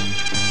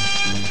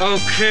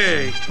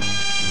 Okay.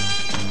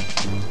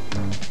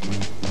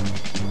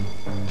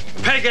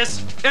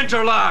 Pegasus,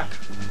 interlock!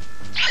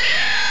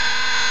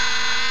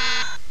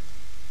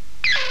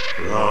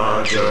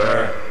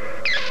 Roger.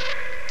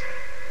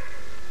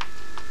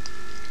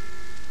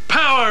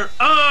 Power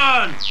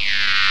on!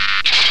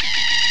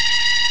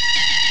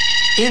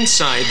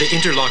 Inside the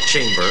interlock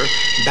chamber,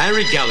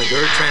 Bary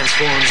Gallagher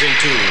transforms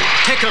into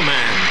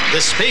Tekkaman, the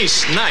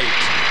Space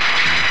Knight.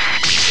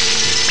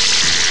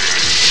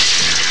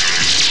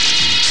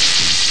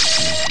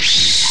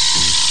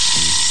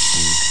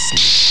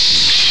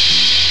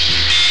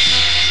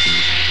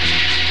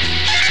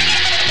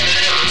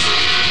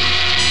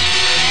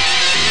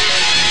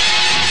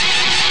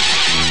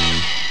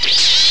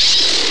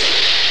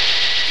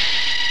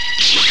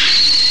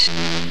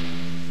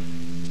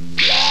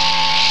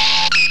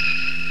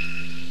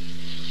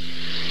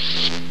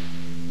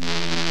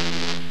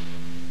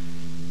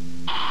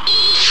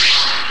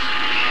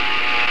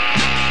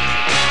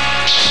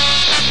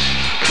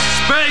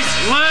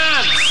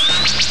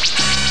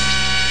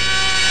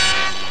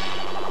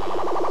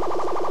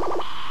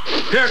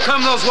 Here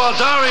come those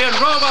Waldarian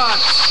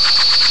robots!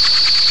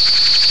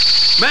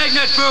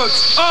 Magnet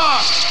boots,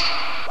 off!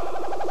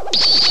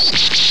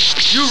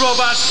 You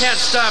robots can't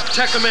stop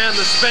Tekkaman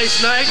the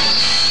Space Knight.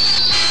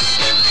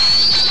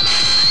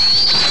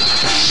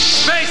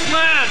 Space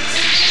Lance!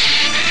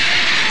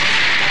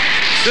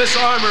 This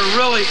armor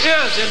really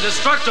is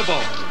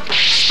indestructible.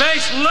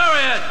 Space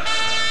Lariat!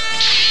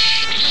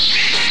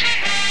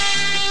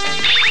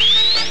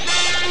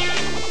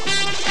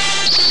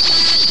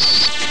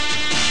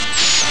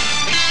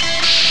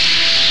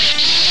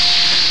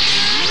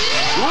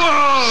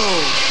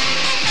 Whoa!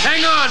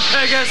 Hang on,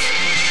 Pegasus!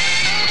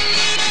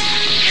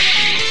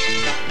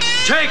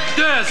 Take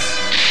this!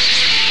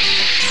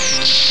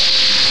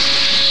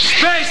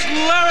 Space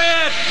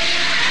Lariat!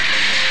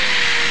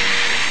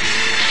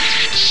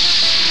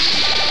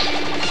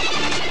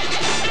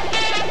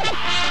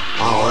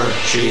 Power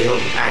shield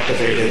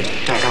activated,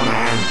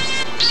 Tekkaman.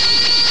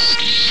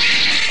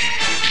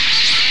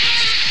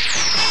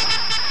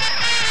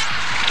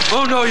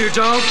 Oh, no, you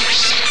don't.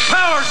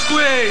 Power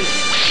squeeze!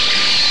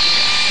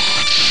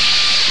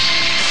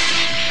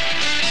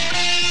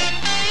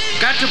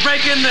 Got to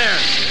break in there.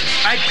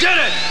 I did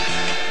it!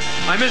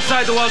 I'm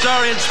inside the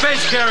Waldarian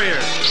space carrier.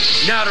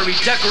 Now to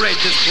redecorate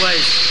this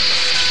place.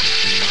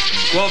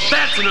 Well,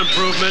 that's an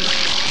improvement.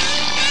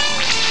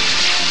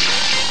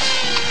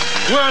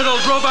 Where are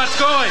those robots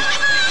going?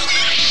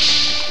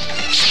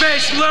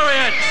 Space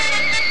Lariat!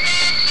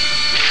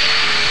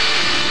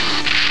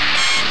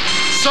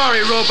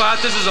 Sorry,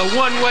 robot, this is a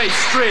one-way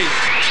street.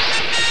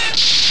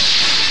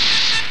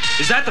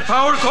 Is that the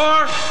power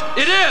core?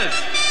 It is!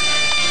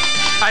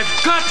 I've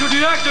got to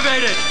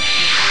deactivate it!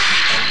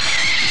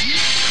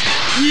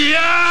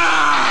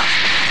 Yeah!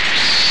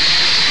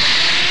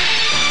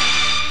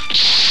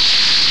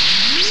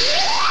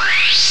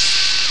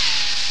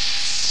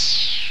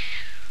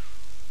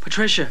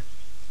 Patricia,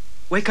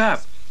 wake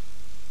up.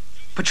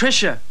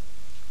 Patricia!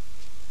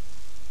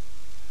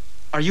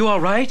 Are you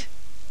all right?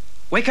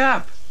 Wake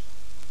up!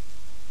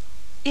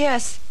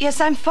 Yes,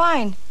 I'm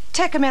fine.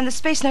 Tekkaman the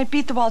Space Knight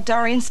beat the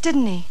Waldarians,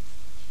 didn't he?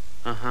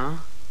 Uh-huh.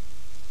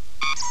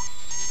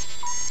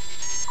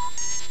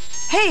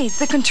 Hey,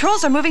 the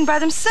controls are moving by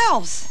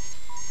themselves.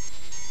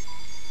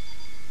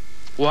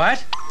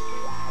 What?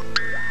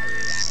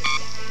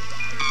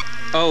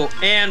 Oh,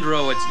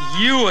 Andro, it's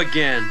you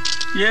again.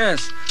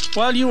 Yes.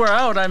 While you were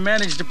out, I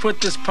managed to put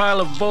this pile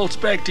of bolts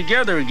back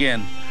together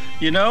again.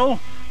 You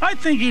know, I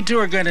think you two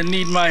are going to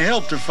need my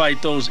help to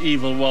fight those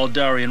evil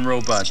Waldarian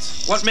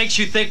robots. What makes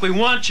you think we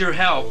want your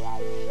help?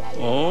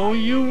 Oh,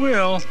 you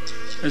will.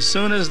 As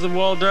soon as the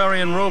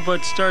Waldarian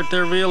robots start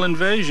their real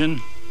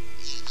invasion.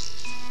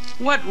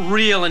 What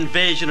real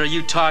invasion are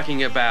you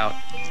talking about?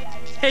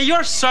 Hey,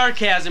 your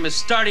sarcasm is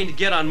starting to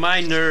get on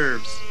my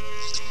nerves.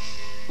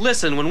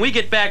 Listen, when we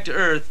get back to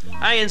Earth,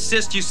 I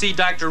insist you see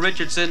Dr.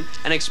 Richardson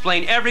and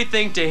explain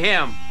everything to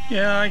him.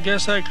 Yeah, I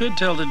guess I could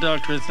tell the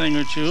doctor a thing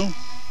or two.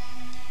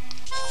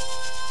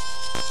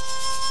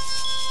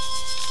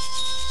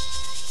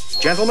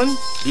 Gentlemen,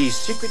 these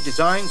secret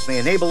designs may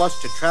enable us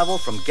to travel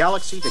from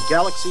galaxy to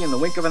galaxy in the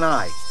wink of an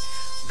eye.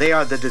 They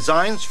are the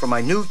designs for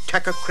my new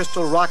Tekka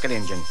crystal rocket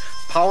engine,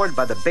 powered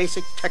by the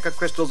basic Tekka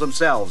crystals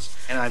themselves.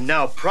 And I'm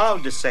now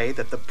proud to say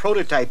that the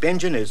prototype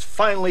engine is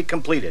finally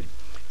completed.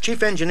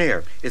 Chief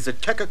Engineer, is the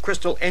Tekka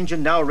crystal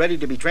engine now ready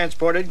to be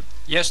transported?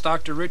 Yes,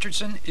 Dr.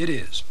 Richardson, it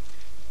is.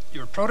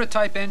 Your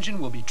prototype engine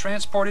will be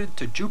transported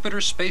to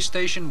Jupiter Space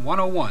Station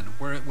 101,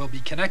 where it will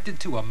be connected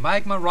to a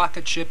magma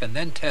rocket ship and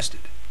then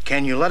tested.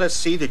 Can you let us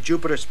see the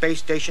Jupiter Space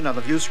Station on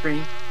the view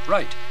screen?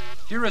 Right.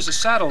 Here is a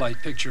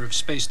satellite picture of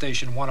Space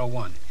Station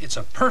 101. It's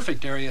a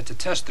perfect area to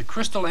test the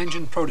crystal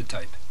engine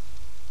prototype.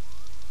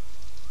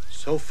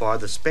 So far,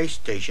 the space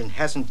station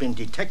hasn't been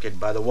detected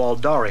by the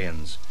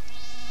Waldarians.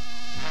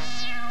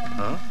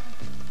 Huh?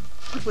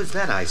 What was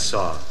that I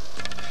saw?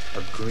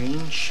 A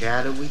green,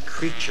 shadowy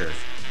creature.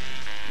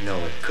 No,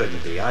 it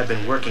couldn't be. I've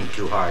been working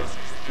too hard.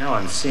 Now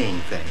I'm seeing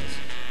things.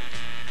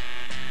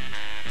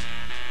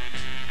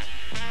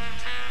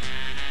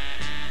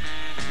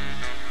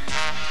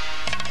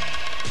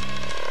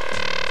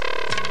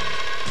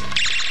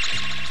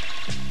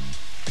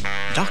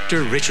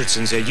 Dr.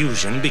 Richardson's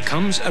illusion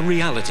becomes a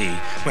reality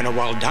when a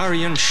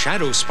Waldarian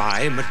shadow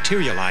spy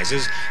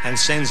materializes and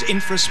sends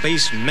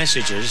infraspace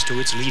messages to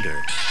its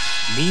leader.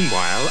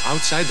 Meanwhile,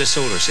 outside the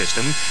solar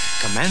system,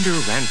 Commander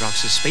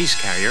Randrox's space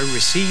carrier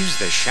receives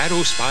the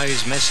shadow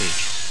spy's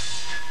message.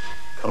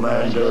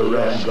 Commander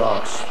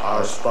Randrox,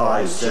 our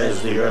spy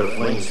says the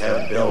Earthlings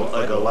have built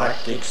a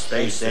galactic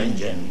space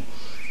engine.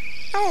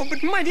 Oh,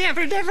 but my dear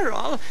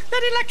Deverall,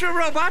 that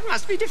electro-robot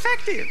must be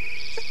defective.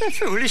 The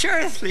foolish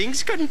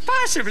Earthlings couldn't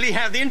possibly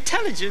have the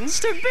intelligence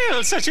to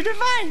build such a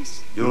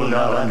device. Do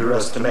not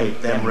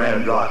underestimate them,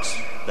 Randrox.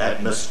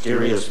 That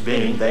mysterious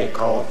being they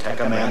call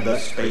Tekkaman the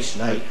Space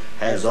Knight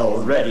has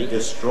already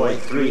destroyed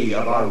 3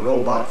 of our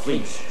robot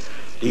fleets.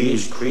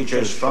 These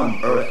creatures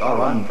from Earth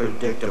are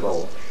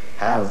unpredictable.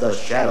 Have the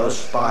Shadow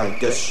Spy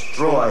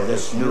destroy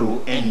this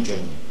new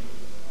engine.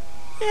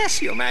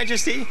 Yes, Your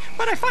Majesty,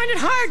 but I find it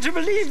hard to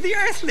believe the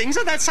Earthlings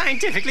are that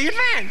scientifically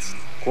advanced.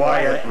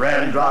 Quiet,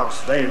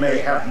 Randrox. They may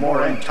have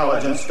more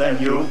intelligence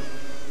than you.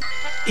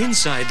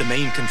 Inside the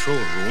main control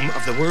room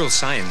of the World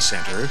Science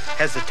Center...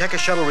 Has the Tekka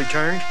shuttle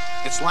returned?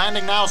 It's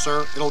landing now,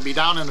 sir. It'll be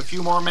down in a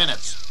few more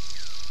minutes.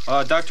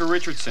 Dr.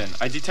 Richardson,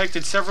 I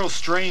detected several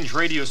strange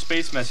radio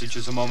space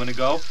messages a moment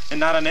ago, and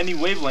not on any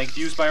wavelength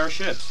used by our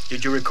ships.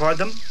 Did you record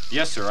them?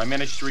 Yes, sir. I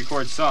managed to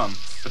record some.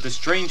 But the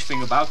strange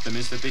thing about them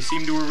is that they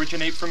seem to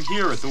originate from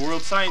here at the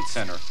World Science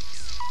Center.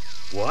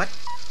 What?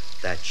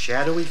 That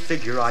shadowy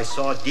figure I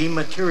saw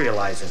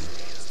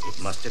dematerializing.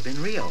 It must have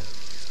been real.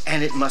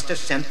 And it must have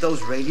sent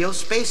those radio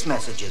space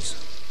messages.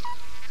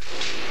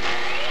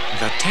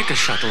 The Tekka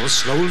shuttle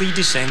slowly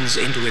descends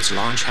into its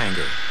launch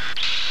hangar.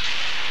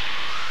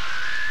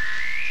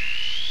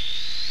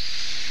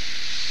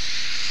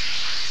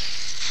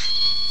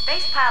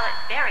 Space pilot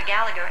Bary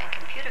Gallagher and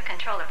computer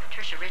controller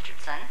Patricia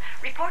Richardson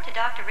report to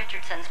Dr.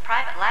 Richardson's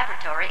private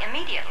laboratory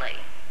immediately.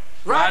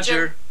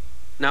 Roger.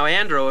 Now,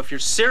 Andro, if you're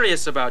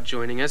serious about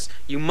joining us,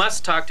 you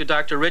must talk to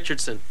Dr.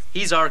 Richardson.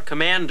 He's our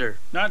commander.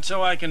 Not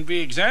so I can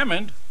be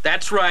examined.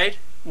 That's right.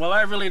 Well,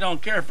 I really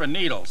don't care for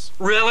needles.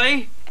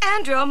 Really?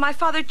 Andro, my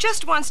father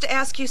just wants to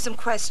ask you some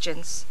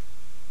questions.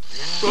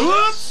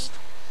 Oops!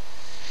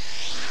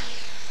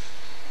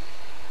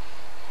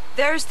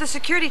 There's the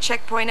security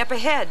checkpoint up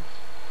ahead.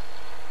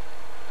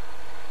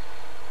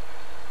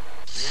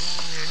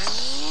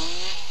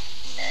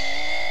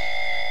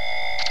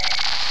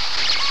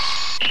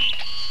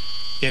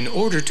 In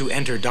order to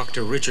enter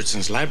Dr.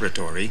 Richardson's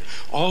laboratory,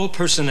 all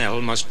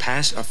personnel must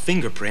pass a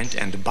fingerprint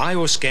and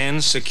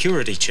bioscan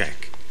security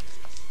check.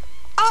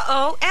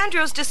 Uh-oh,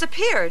 Andro's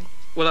disappeared.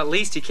 Well, at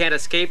least he can't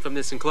escape from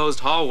this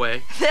enclosed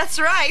hallway. That's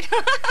right.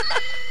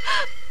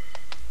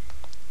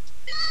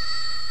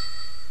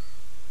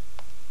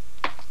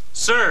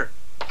 Sir.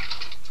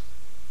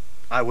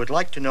 I would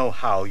like to know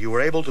how you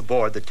were able to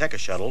board the Tekka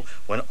shuttle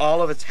when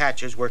all of its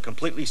hatches were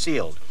completely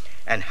sealed.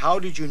 And how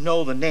did you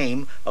know the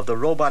name of the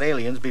robot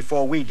aliens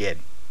before we did?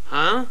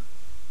 Huh?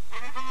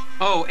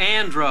 Oh,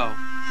 Andro.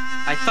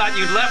 I thought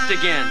you'd left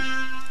again.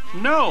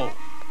 No,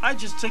 I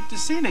just took the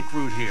scenic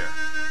route here.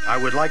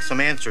 I would like some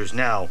answers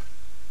now.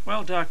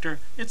 Well, Doctor,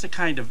 it's a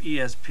kind of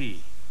ESP.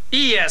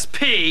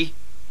 ESP?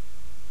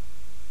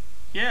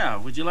 Yeah,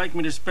 would you like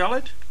me to spell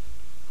it?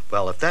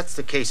 Well, if that's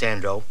the case,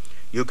 Andro,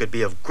 you could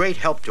be of great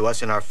help to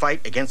us in our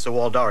fight against the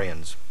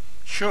Waldarians.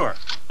 Sure.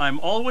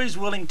 I'm always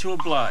willing to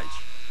oblige.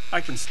 I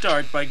can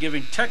start by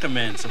giving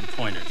Tekkaman some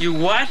pointers. You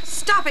what?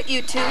 Stop it,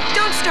 you two.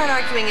 Don't start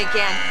arguing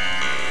again.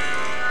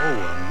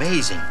 Oh,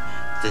 amazing.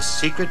 This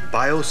secret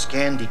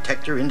bioscan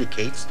detector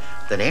indicates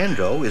that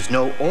Andro is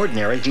no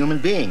ordinary human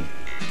being.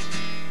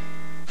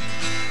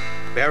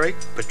 Bary,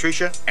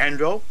 Patricia,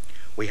 Andro,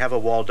 we have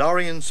a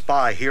Waldarian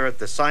spy here at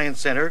the Science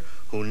Center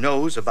who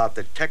knows about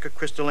the Tekka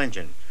crystal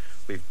engine.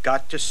 We've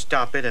got to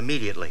stop it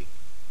immediately.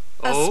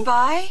 A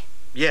spy?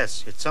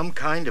 Yes, it's some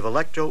kind of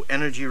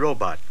electro-energy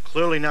robot,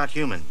 clearly not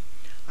human.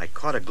 I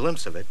caught a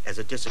glimpse of it as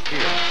it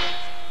disappeared.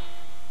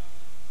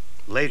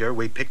 Later,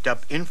 we picked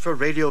up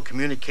infra-radio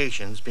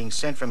communications being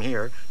sent from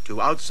here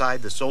to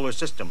outside the solar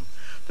system.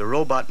 The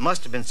robot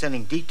must have been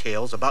sending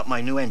details about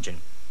my new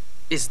engine.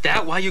 Is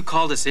that why you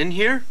called us in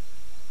here?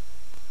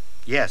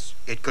 Yes,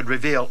 it could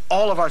reveal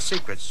all of our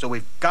secrets, so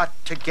we've got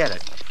to get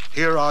it.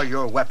 Here are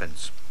your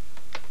weapons.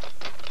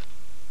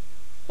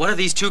 What are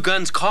these two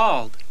guns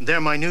called? They're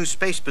my new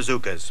space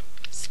bazookas.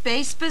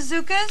 Space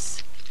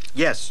bazookas?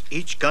 Yes,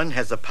 each gun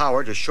has the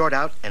power to short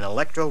out an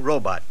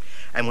electro-robot.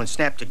 And when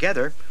snapped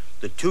together,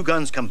 the two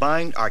guns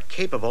combined are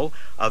capable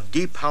of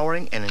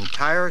depowering an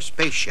entire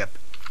spaceship.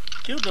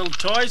 Cute little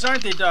toys,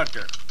 aren't they,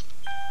 Doctor?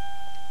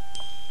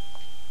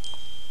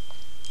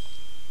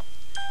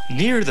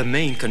 Near the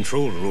main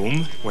control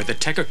room, where the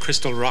Tekka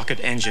crystal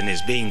rocket engine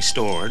is being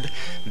stored,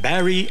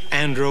 Bary,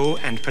 Andro,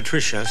 and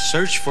Patricia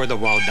search for the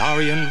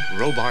Waldarian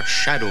robot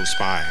shadow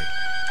spy.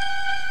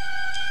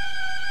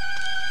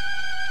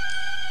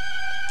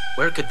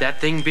 Where could that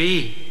thing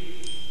be?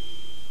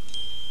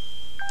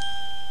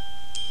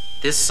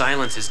 This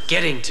silence is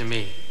getting to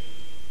me.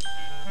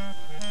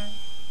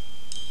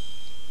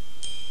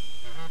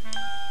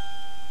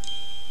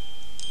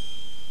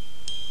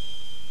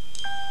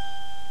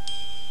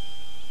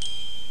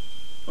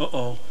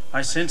 Uh-oh,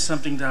 I sense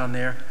something down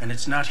there, and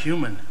it's not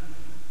human.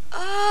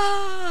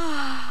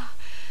 Ah,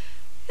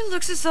 it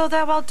looks as though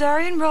that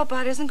Waldarian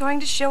robot isn't going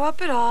to show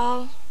up at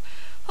all.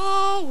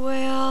 Oh,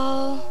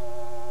 well.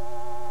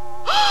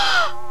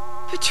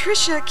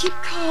 Patricia, keep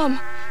calm.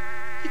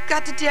 You've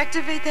got to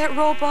deactivate that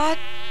robot.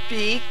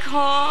 Be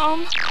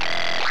calm.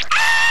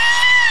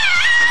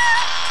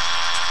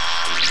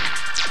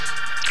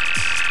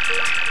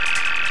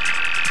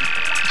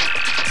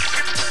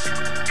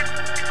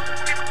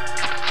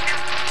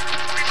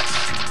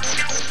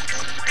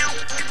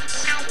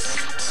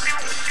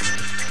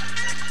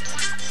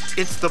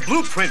 It's the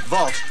blueprint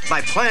vault.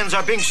 My plans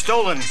are being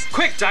stolen.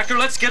 Quick, Doctor,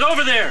 let's get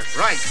over there.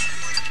 Right.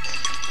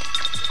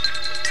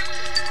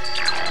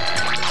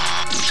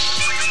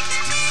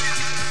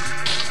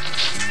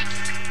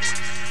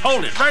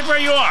 Hold it, right where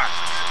you are.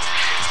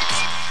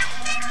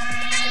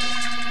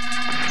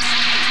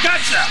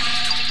 Gotcha!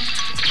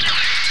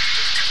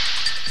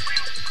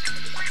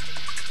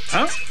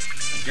 Huh?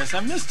 I guess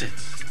I missed it.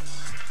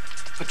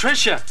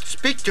 Patricia!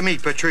 Speak to me,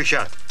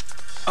 Patricia.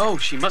 Oh,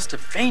 she must have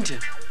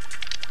fainted.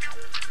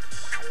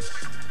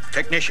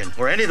 Technician,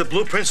 were any of the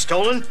blueprints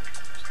stolen?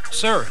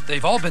 Sir,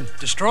 they've all been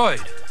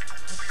destroyed.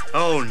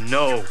 Oh,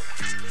 no.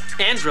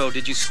 Andro,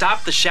 did you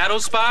stop the shadow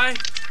spy?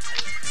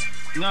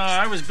 No,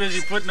 I was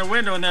busy putting a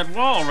window in that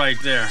wall right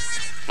there.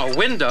 A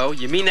window?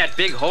 You mean that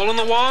big hole in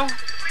the wall?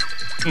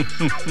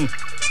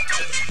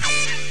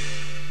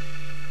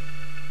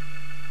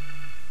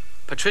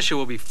 Patricia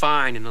will be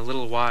fine in a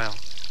little while.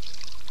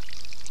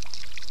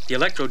 The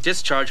electro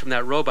discharge from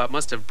that robot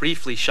must have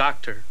briefly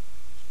shocked her.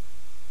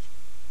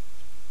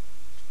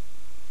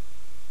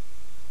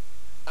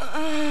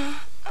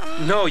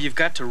 No, you've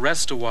got to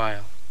rest a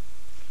while.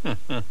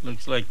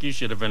 Looks like you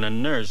should have been a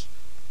nurse.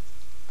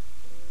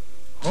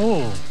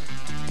 Oh.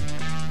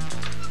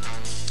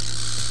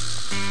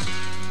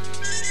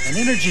 An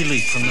energy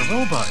leak from the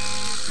robot.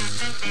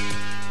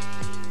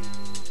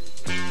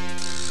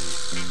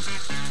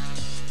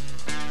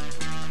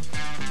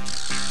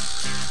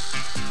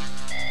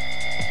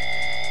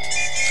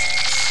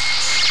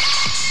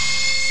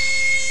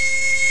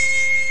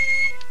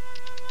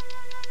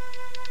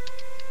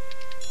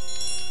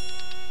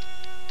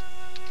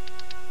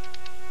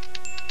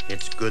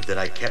 It's good that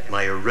I kept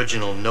my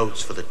original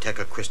notes for the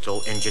Tekka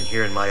crystal engine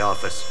here in my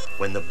office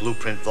when the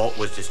blueprint vault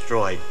was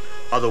destroyed.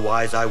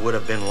 Otherwise, I would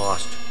have been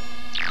lost.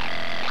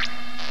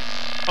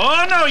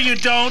 Oh, no, you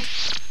don't.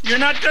 You're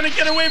not going to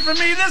get away from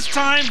me this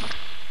time.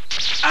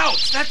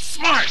 Ouch, that's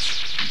smart.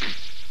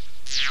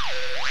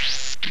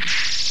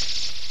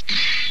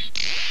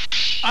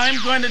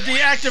 I'm going to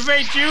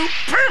deactivate you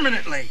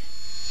permanently.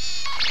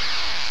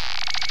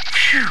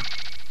 Phew.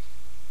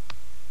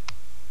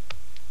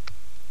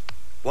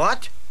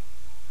 What?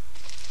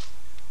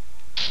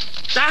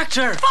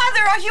 Doctor!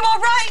 Father, are you all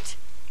right?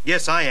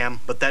 Yes, I am,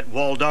 but that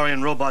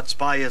Waldarian robot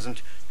spy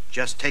isn't.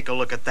 Just take a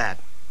look at that.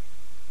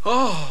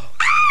 Oh!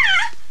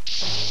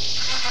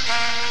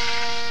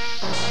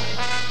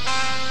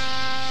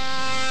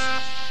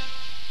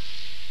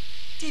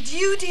 Did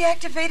you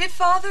deactivate it,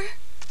 Father?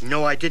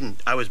 No, I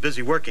didn't. I was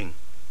busy working.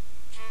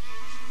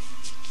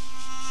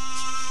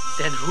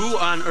 Then who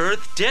on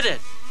earth did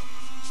it?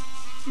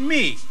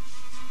 Me.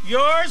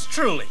 Yours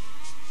truly.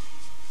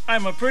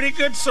 I'm a pretty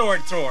good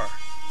sword thrower.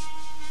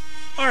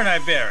 Aren't I,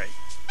 Bary?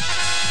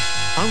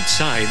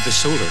 Outside the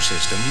solar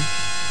system...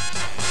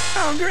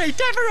 Oh, great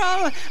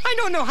Deverall! I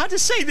don't know how to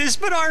say this,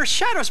 but our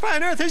shadow spy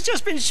on Earth has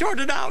just been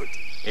shorted out.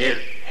 It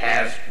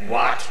has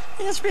what?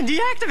 It's been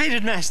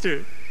deactivated,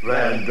 Master.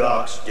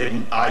 Randox,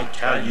 didn't I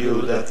tell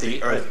you that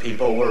the Earth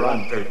people were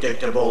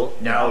unpredictable?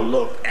 Now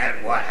look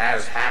at what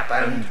has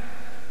happened.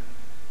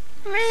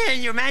 Well,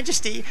 Your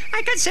Majesty,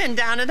 I could send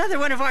down another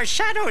one of our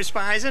shadow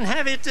spies and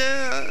have it,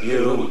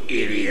 You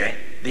idiot.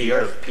 The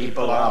Earth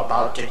people are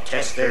about to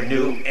test their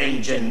new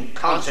engine.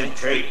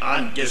 Concentrate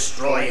on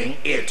destroying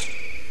it.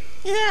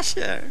 Yes,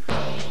 sir.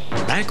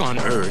 Back on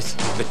Earth,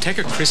 the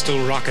Tekka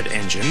crystal rocket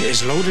engine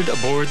is loaded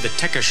aboard the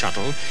Tekka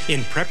shuttle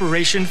in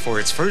preparation for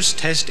its first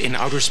test in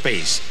outer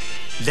space.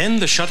 Then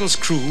the shuttle's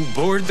crew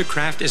board the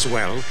craft as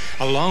well,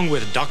 along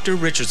with Dr.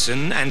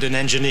 Richardson and an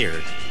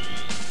engineer.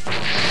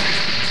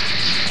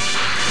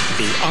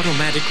 The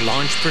automatic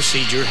launch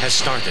procedure has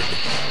started.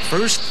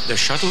 First, the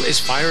shuttle is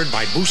fired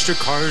by booster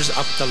cars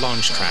up the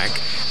launch track.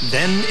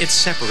 Then it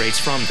separates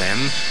from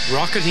them,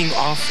 rocketing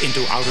off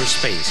into outer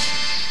space.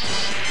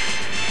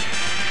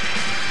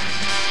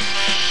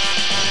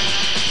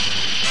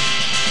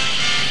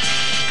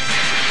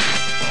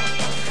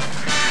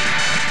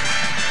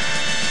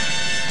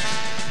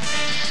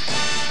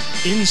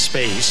 In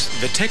space,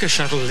 the Tekka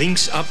shuttle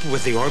links up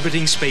with the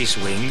orbiting space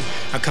wing,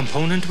 a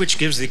component which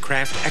gives the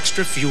craft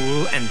extra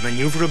fuel and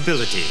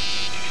maneuverability.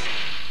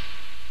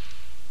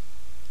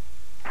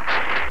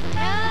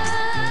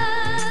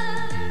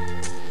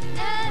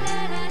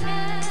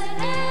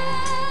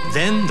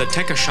 Then the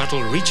Tekka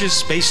shuttle reaches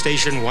Space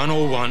Station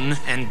 101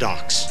 and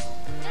docks.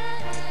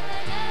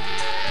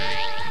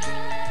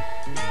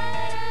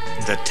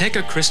 The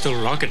Tekka crystal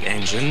rocket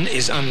engine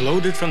is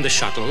unloaded from the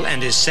shuttle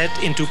and is set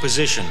into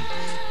position.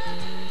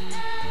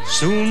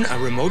 Soon, a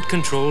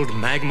remote-controlled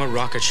magma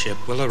rocket ship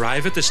will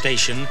arrive at the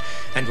station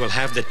and will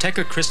have the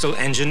Tekka crystal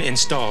engine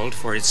installed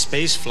for its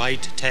space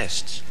flight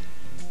tests.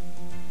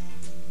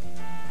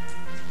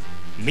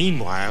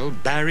 Meanwhile,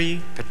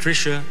 Bary,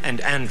 Patricia, and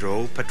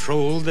Andro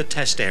patrol the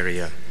test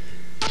area.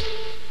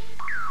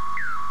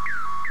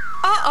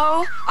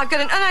 Uh-oh! I've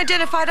got an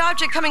unidentified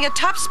object coming at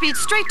top speed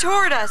straight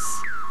toward us.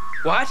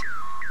 What?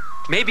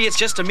 Maybe it's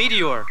just a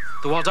meteor.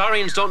 The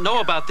Waldarians don't know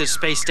about this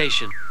space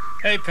station.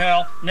 Hey,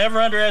 pal, never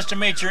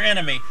underestimate your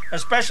enemy,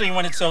 especially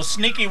when it's those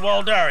sneaky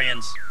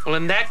Waldarians. Well,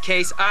 in that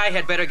case, I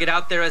had better get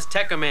out there as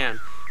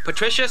Tekkaman.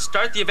 Patricia,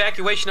 start the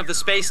evacuation of the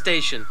space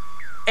station.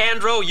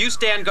 Andro, you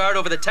stand guard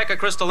over the Tekka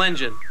crystal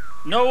engine.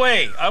 No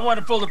way. I want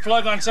to pull the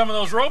plug on some of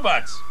those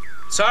robots.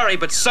 Sorry,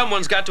 but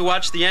someone's got to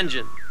watch the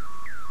engine.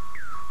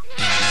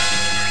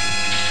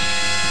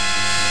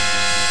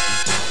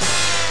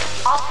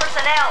 All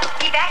personnel,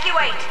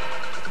 evacuate.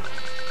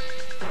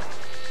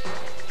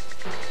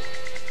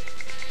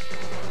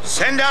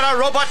 Send out our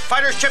robot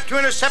fighter ship to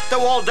intercept the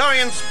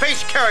Waldarian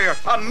space carrier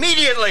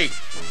immediately!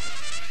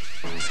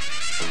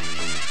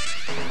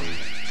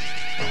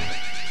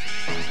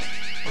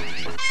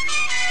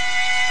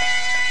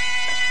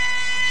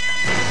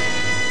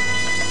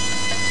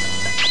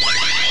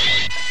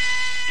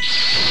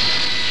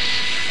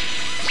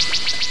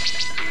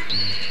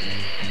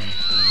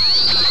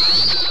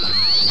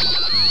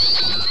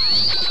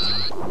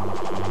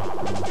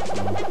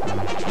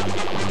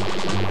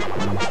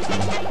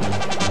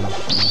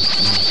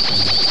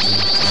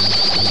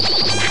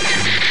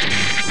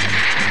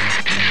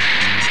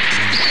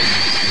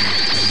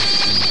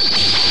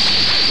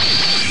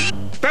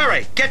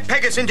 Bary, get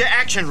Pegasus into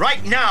action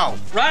right now!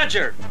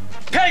 Roger!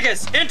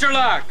 Pegasus,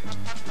 interlock!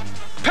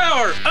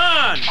 Power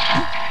on!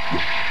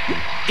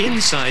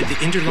 Inside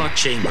the interlock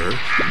chamber,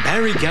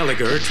 Bary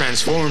Gallagher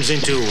transforms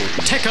into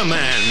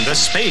Tekkaman, the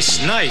Space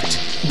Knight,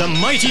 the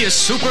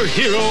mightiest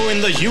superhero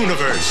in the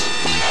universe.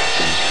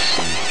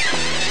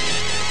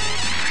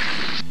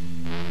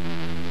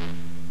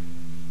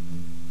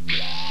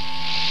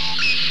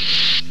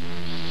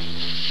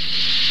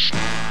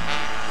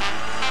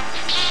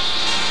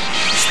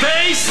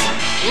 Space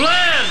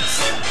Lance!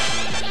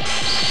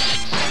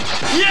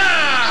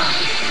 Yeah!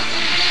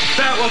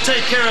 That will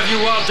take care of you,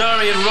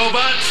 Waldarian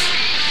robots.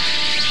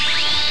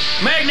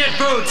 Magnet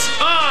boots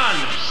on!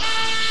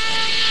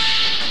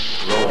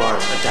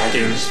 Robots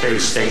attacking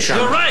space station.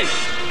 You're right!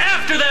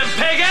 After them,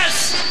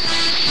 Pegasus!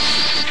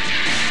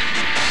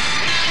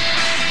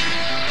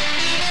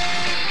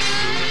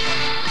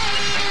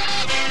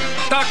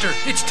 Doctor,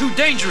 it's too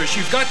dangerous.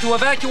 You've got to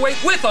evacuate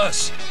with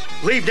us.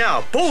 Leave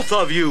now, both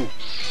of you!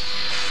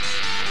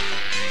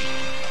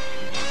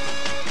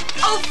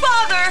 Oh,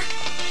 Father!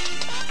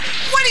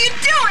 What are you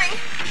doing?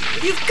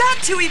 You've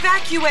got to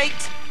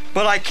evacuate.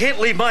 But I can't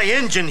leave my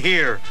engine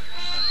here.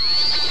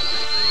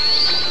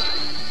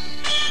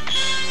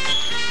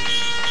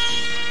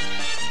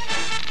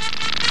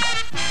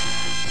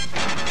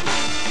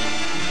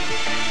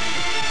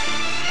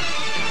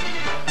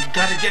 You've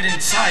got to get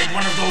inside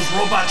one of those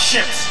robot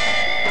ships.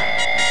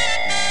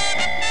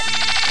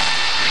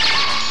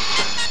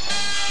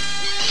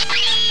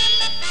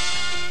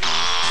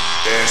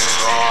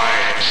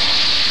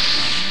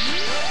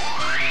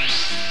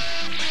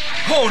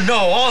 Oh no,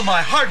 all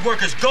my hard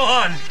work is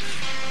gone!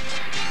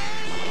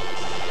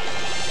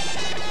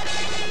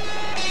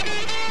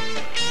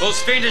 Those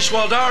fiendish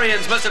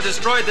Waldarians must have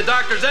destroyed the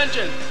doctor's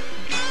engine.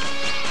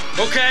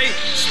 Okay,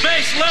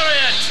 Space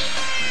Lariat!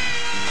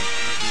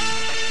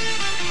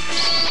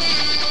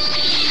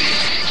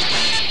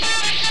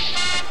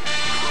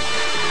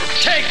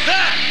 Take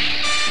that!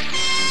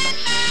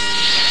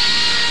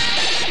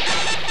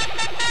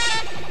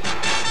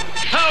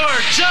 Power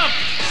jump!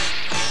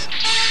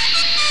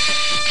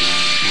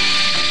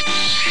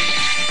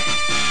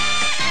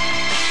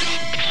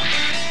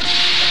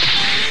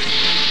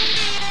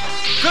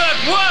 Good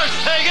work,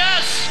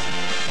 Pegasus!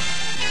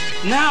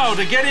 Now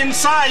to get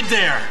inside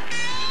there.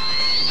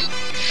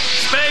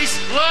 Space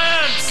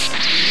Lance!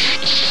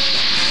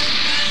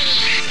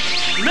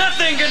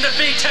 Nothing can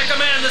defeat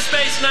Tekkaman the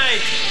Space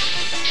Knight!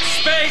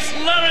 Space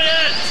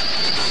Lariat!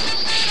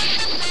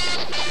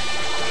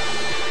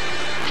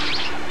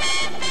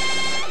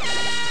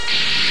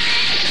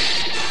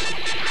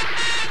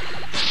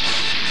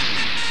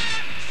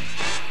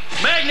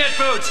 Magnet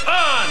boots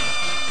on!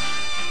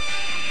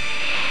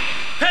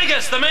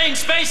 Pegasus, the main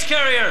space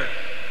carrier!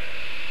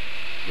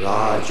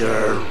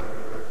 Roger.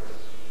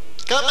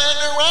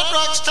 Commander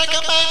Wendrock's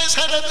Tekkaman is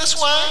headed this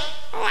way.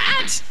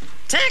 What?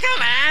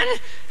 Tekkaman?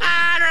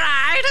 All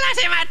right,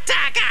 let him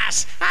attack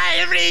us.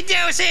 I'll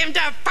reduce him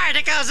to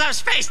particles of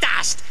space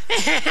dust.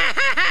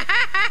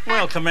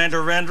 Well,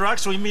 Commander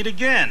Randrox, we meet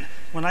again.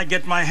 When I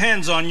get my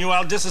hands on you,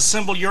 I'll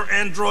disassemble your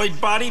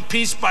android body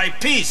piece by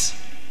piece.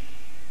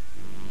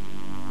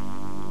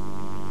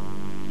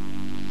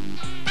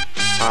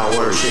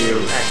 Power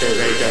shield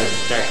activated,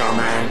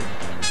 Tekkaman.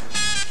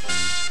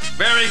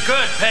 Very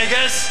good,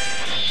 Pegasus.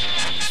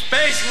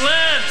 Space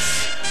Lance!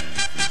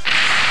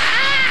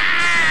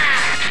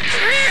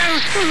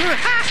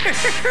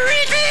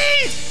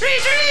 Retreat!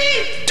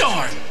 Retreat!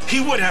 Darn! He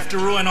would have to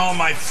ruin all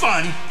my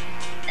fun.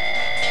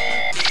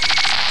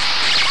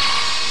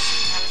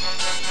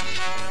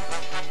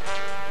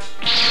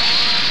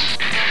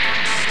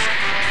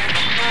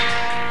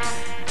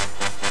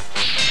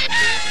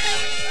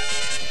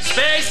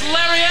 Space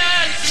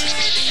Lariat!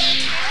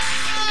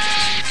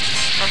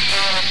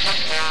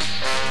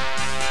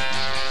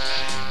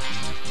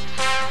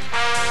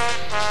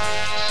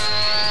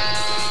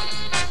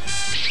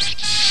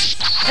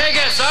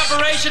 Pegasus,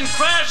 Operation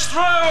Crash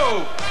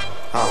Through!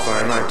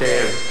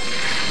 Affirmative.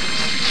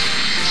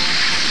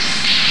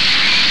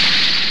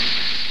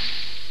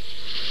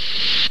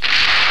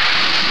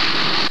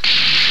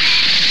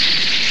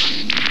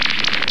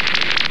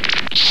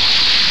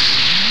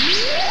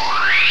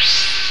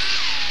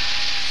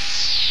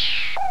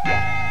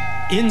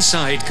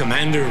 Inside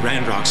Commander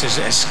Randrox's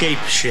escape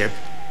ship.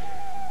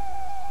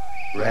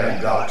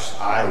 Randrox,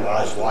 I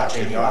was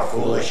watching your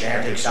foolish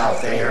antics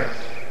out there.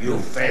 You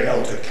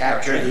failed to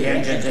capture the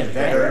engine's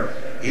inventor.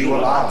 He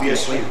will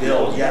obviously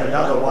build yet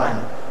another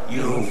one.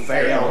 You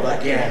failed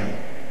again.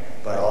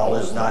 But all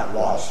is not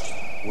lost.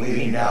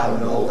 We now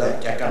know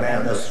that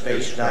Tekkaman the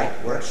Space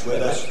Knight works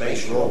with a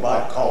space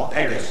robot called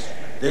Pegasus.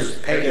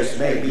 This Pegasus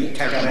may be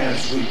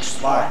Tekkaman's weak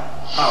spot.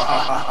 Ha ha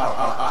ha ha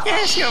ha ha.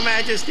 Yes, Your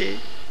Majesty.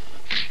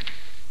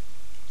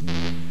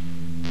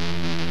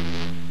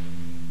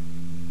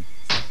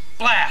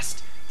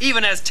 Blast!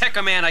 Even as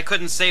Tekkaman, I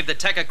couldn't save the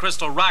Tekka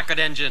Crystal rocket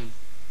engine.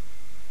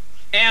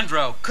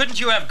 Andro, couldn't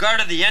you have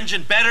guarded the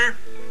engine better?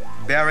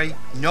 Bary,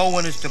 no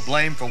one is to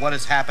blame for what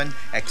has happened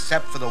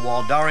except for the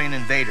Waldarian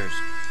invaders.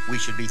 We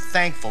should be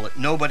thankful that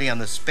nobody on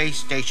the space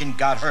station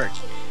got hurt.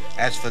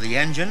 As for the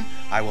engine,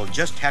 I will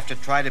just have to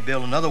try to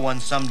build another one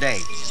someday,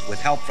 with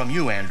help from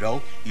you,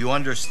 Andro. You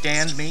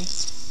understand me?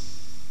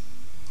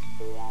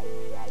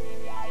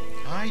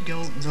 I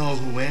don't know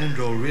who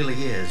Andro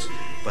really is,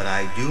 but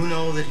I do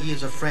know that he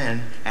is a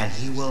friend, and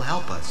he will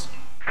help us.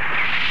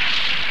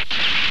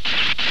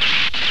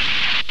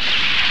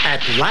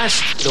 At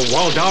last, the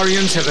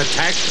Waldarians have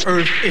attacked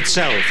Earth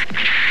itself.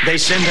 They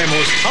send their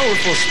most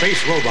powerful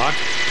space robot,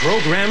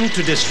 programmed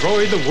to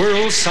destroy the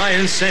world's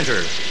science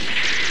center.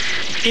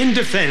 In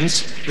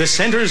defense, the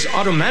center's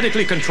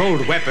automatically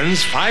controlled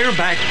weapons fire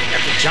back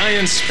at the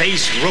giant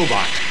space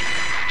robot.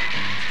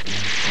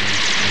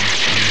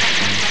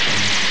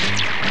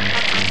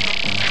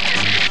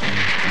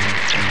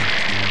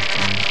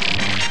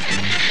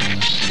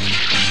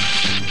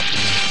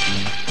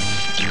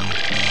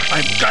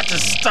 I've got to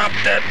stop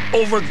that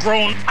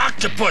overgrown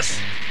octopus.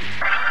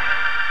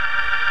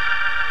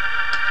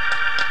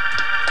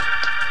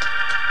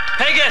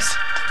 Pegasus!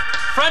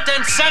 Front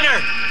and center!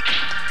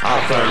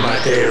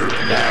 Affirmative,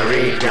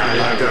 Bary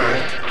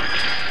Gallagher.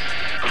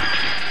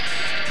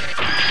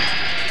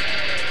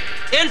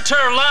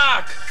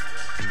 Interlock!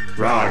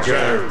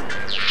 Roger.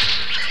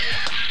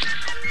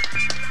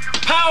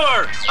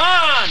 Power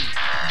on!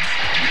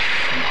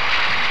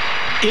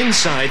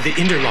 Inside the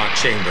interlock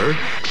chamber,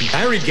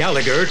 Bary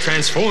Gallagher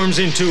transforms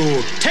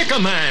into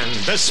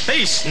Tekkaman, the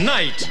Space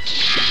Knight.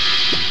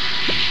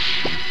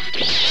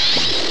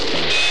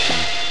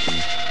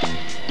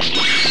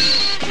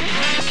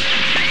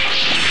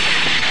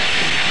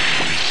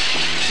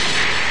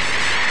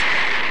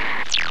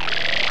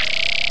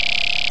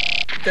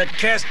 That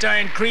cast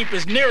iron creep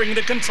is nearing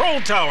the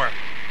control tower.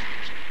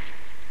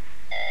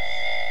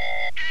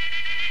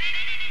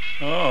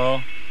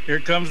 Uh-oh, here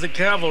comes the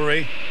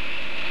cavalry.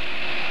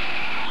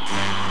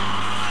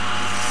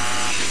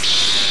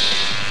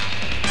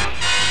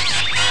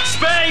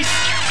 Space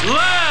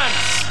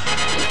Lance!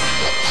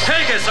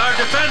 Pegasus, our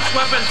defense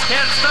weapons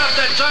can't stop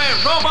that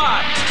giant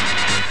robot!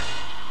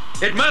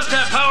 It must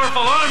have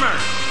powerful armor!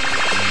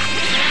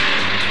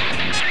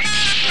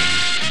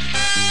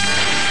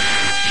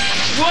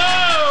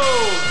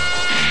 Whoa!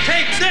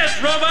 Take this,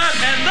 robot,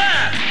 and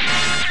that!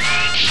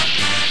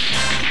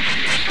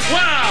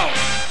 Wow!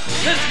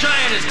 This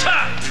giant is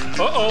tough!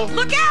 Uh-oh.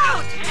 Look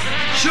out!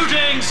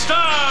 Shooting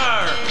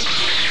star!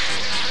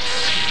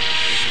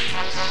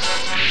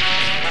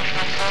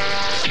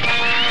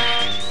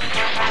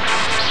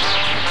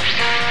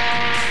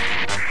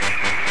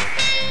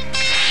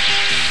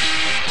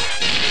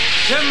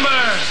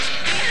 Timber!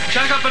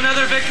 Chuck up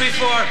another victory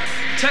for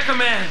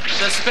Tekkaman,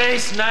 the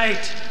Space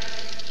Knight.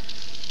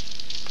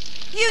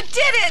 You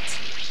did it!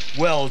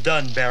 Well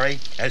done, Bary.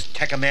 As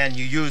Tekkaman,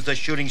 you used the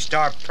shooting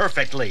star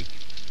perfectly.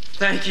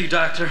 Thank you,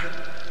 Doctor.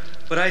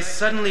 But I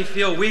suddenly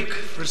feel weak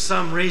for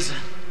some reason.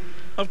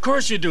 Of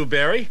course you do,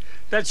 Bary.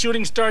 That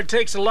shooting star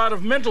takes a lot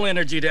of mental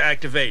energy to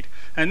activate,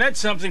 and that's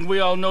something we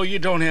all know you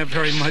don't have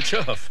very much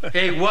of.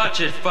 Hey,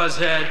 watch it,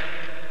 Fuzzhead.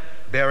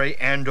 Bary,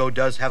 Andro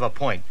does have a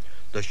point.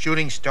 The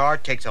shooting star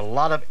takes a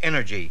lot of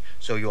energy,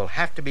 so you'll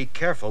have to be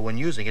careful when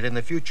using it in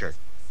the future.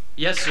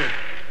 Yes, sir.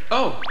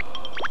 Oh,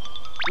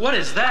 what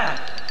is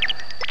that?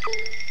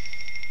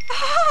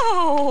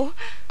 Oh,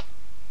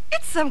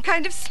 it's some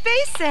kind of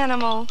space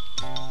animal.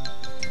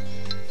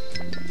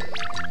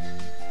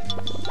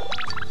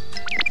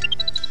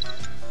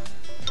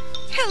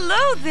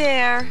 Hello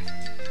there.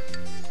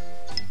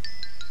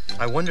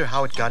 I wonder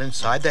how it got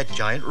inside that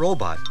giant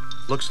robot.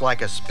 Looks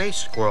like a space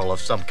squirrel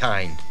of some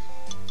kind.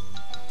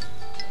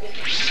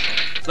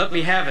 Let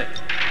me have it.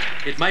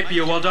 It might be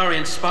a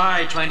Waldarian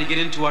spy trying to get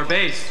into our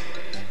base.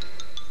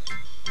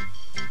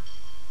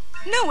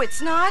 No,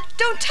 it's not.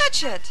 Don't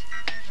touch it.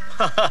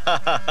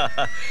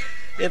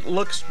 It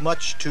looks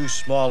much too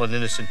small and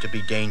innocent to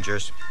be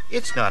dangerous.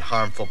 It's not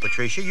harmful,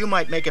 Patricia. You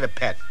might make it a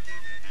pet.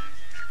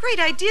 Great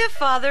idea,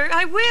 Father.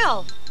 I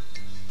will.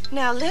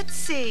 Now, let's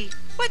see.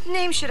 What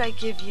name should I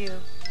give you?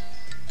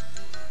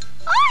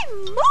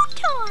 I'm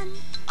Mouton.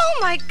 Oh,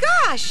 my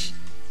gosh.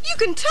 You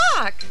can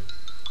talk.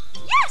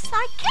 Yes,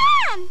 I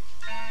can.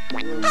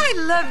 I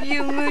love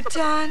you,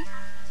 Mouton.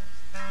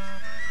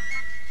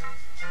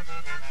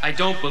 I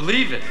don't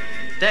believe it.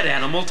 That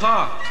animal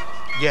talked.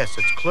 Yes,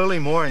 it's clearly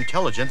more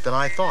intelligent than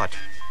I thought.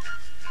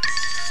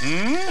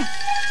 Hmm?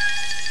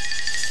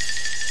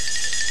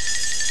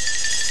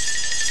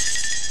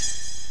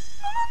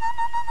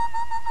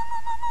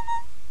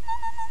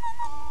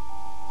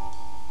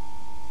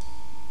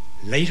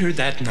 Later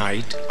that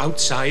night,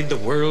 outside the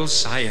World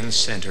Science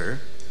Center...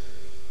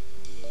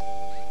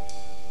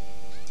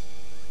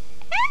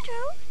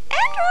 Andrew!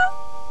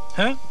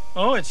 Huh?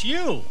 Oh, it's you.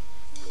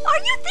 Are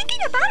you thinking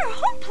about our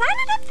home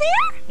planet up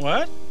there?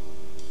 What?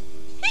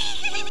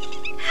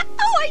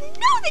 Oh, I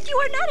know that you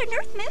are not an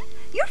Earthman.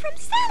 You're from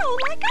Sano,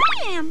 like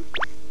I am.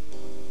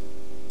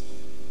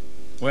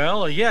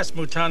 Well, yes,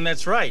 Mouton,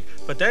 that's right.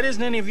 But that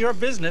isn't any of your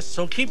business,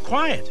 so keep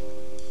quiet.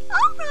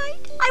 All right.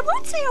 I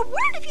won't say a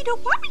word if you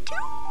don't want me to.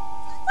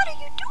 What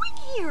are you doing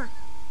here?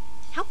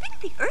 Helping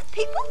the Earth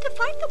people to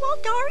fight the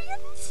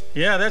Waldarians?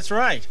 Yeah, that's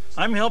right.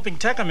 I'm helping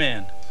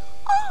Tekkaman.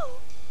 Oh,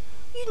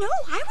 you know,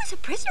 I was a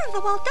prisoner of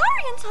the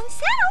Waldarians on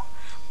Sano,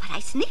 but I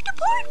sneaked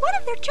aboard one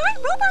of their giant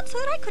robots so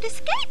that I could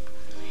escape.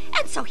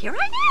 And so here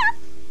I am.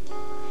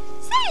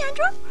 Say,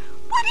 Andrew,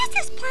 what is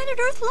this planet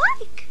Earth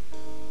like?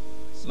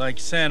 Like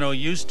Sano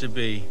used to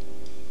be.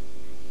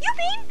 You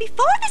mean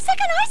before the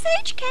Second Ice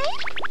Age came?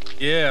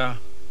 Yeah.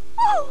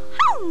 Oh,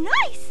 how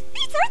nice!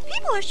 These Earth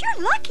people are sure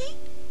lucky.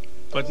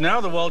 But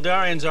now the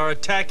Waldarians are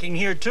attacking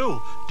here,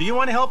 too. Do you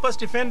want to help us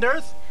defend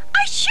Earth?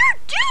 I sure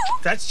do!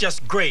 That's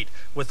just great.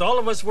 With all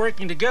of us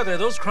working together,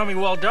 those crummy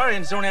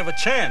Waldarians don't have a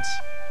chance.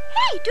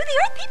 Hey, do the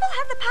Earth people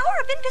have the power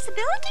of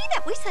invisibility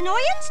that we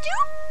Sanoians do?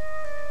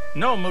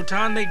 No,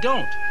 Mouton, they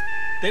don't.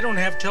 They don't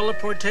have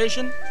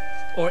teleportation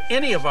or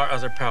any of our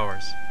other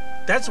powers.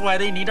 That's why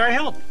they need our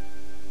help.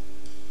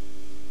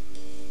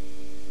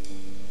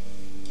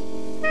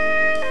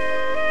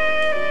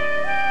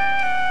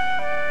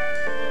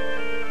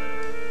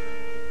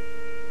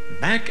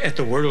 Back at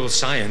the World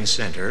Science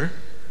Center...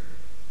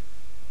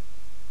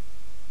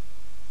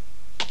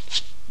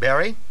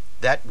 Bary,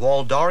 that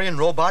Waldarian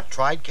robot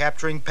tried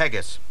capturing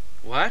Pegasus.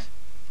 What?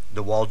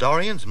 The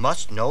Waldarians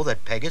must know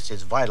that Pegasus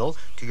is vital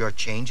to your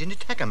change into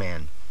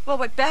Tekkaman. Well,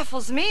 what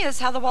baffles me is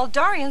how the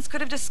Waldarians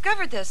could have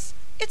discovered this.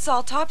 It's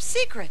all top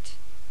secret.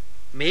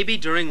 Maybe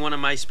during one of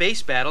my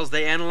space battles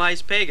they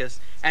analyzed Pegasus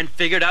and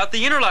figured out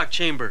the interlock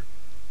chamber.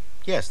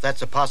 Yes,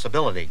 that's a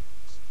possibility.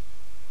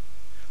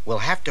 We'll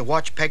have to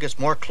watch Pegasus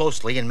more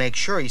closely and make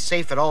sure he's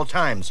safe at all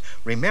times.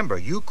 Remember,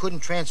 you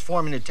couldn't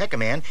transform into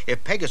Tekkaman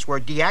if Pegasus were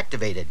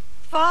deactivated.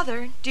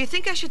 Father, do you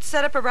think I should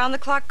set up a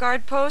round-the-clock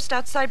guard post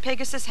outside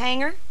Pegasus'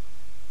 hangar?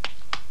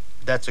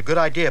 That's a good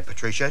idea,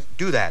 Patricia.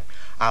 Do that.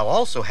 I'll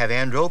also have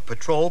Andro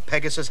patrol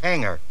Pegasus'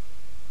 hangar.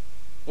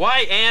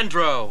 Why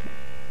Andro?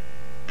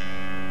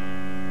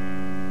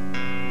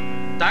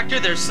 Doctor,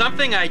 there's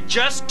something I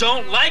just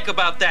don't like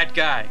about that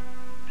guy.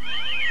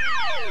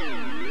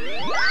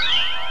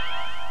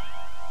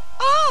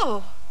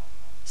 Oh,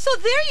 so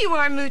there you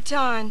are,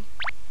 Mouton.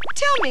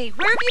 Tell me,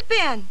 where have you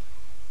been?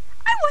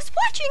 I was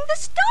watching the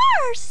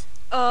stars.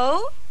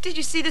 Oh, did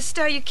you see the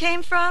star you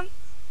came from?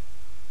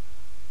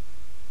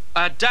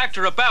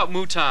 Doctor, about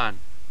Mouton.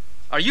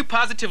 Are you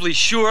positively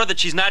sure that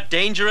she's not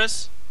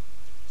dangerous?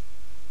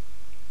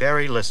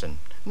 Bary, listen.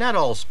 Not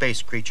all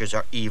space creatures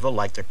are evil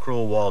like the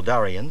cruel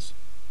Waldarians.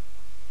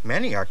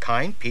 Many are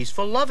kind,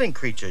 peaceful, loving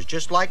creatures,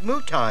 just like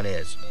Mouton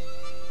is.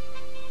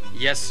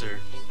 Yes, sir.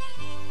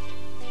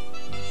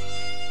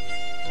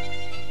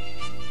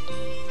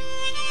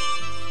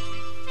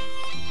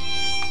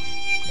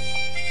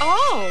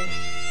 Oh!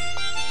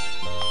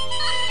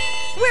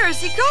 Where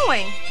is he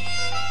going?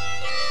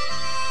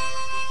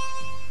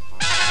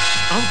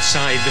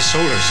 Outside the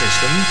solar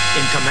system,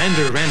 in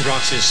Commander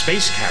Randrox's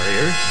space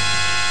carrier...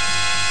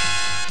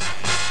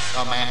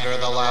 Commander,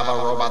 the lava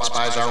robot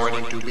spies are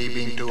ready to be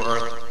beamed to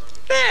Earth.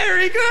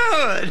 Very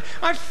good.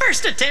 Our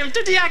first attempt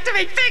to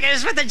deactivate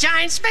Pegasus with the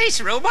giant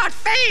space robot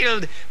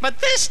failed. But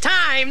this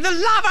time, the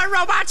lava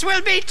robots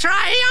will be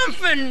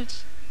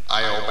triumphant.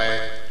 I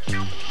obey.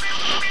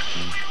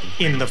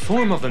 In the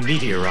form of a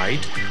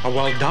meteorite, a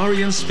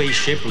Waldarian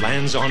spaceship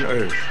lands on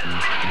Earth.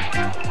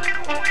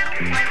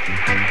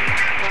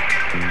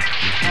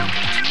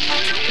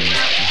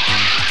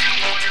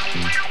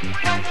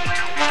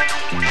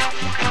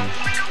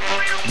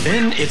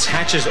 Then its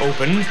hatches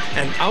open,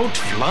 and out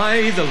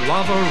fly the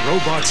lava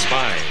robot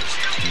spies.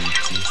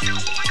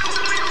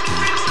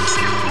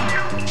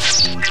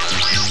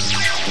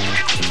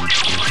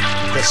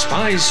 The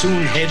spies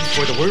soon head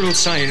for the World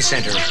Science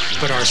Center,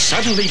 but are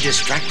suddenly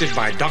distracted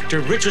by Dr.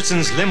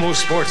 Richardson's limo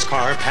sports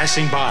car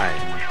passing by.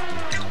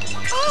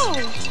 Oh,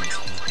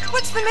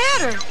 what's the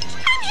matter?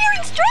 I'm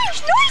hearing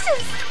strange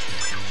noises.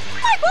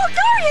 Like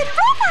Waldarian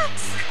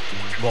robots.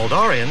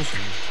 Waldarians?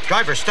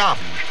 Driver, stop.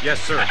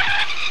 Yes, sir.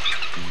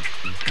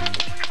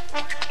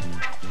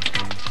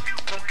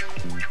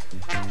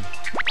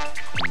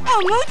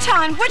 Oh,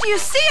 Mouton, what do you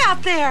see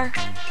out there? 1, 2!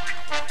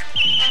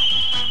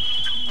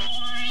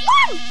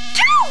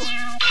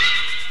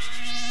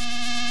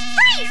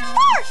 Three, 4,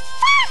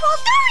 5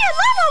 Waldarian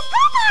lava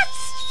robots!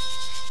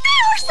 They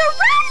are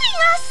surrounding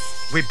us!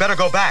 We'd better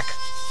go back.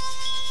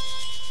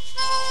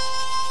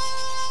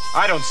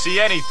 I don't see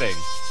anything.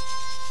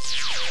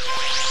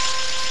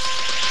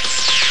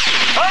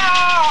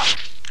 Ah!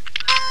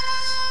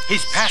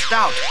 He's passed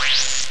out.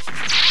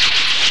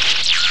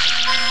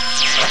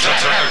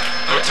 Attack!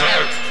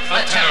 Attack!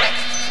 Attack!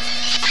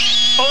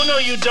 Oh, no,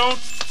 you don't.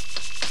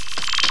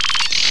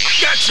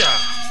 Gotcha!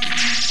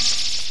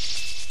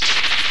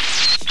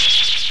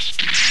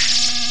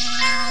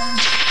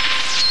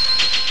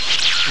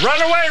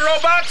 Run away,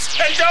 robots,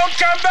 and don't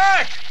come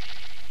back!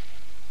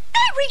 They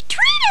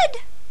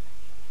retreated!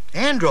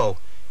 Andro,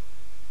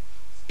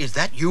 is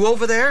that you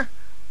over there?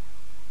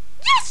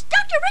 Yes,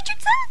 Dr.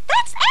 Richardson,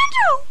 that's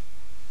Andrew!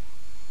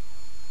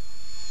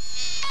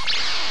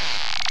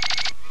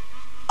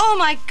 Oh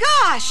my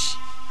gosh!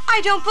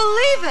 I don't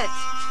believe it!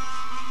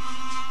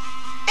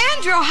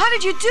 Andrew, how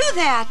did you do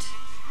that?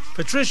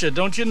 Patricia,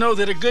 don't you know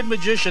that a good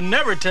magician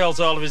never tells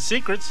all of his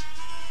secrets?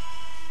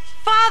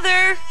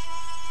 Father!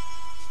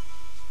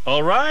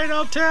 All right,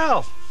 I'll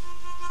tell.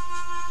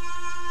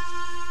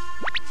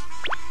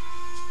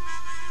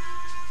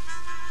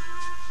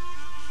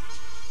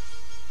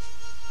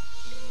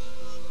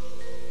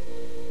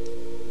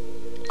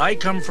 I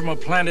come from a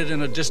planet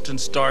in a distant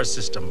star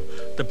system.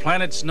 The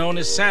planet's known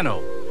as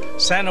Sano.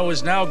 Sano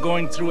is now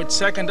going through its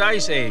second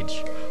ice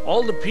age.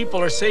 All the people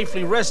are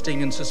safely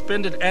resting in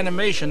suspended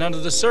animation under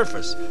the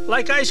surface,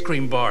 like ice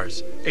cream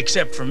bars,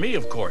 except for me,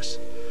 of course.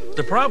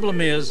 The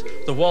problem is,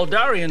 the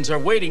Waldarians are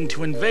waiting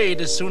to invade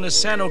as soon as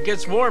Sano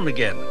gets warm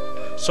again.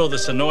 So the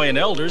Sanoian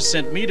elders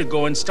sent me to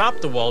go and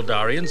stop the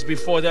Waldarians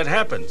before that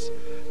happens.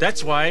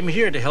 That's why I'm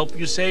here to help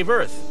you save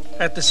Earth.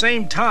 At the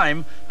same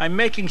time, I'm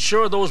making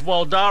sure those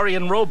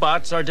Waldarian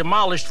robots are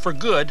demolished for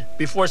good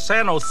before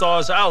Sano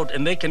thaws out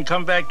and they can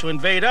come back to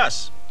invade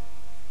us.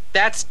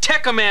 That's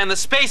Tekkaman the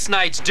Space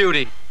Knight's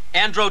duty.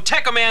 Andro,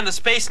 Tekkaman the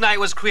Space Knight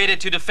was created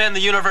to defend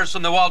the universe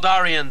from the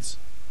Waldarians.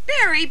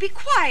 Bary, be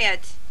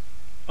quiet.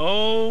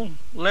 Oh,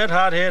 let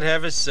Hothead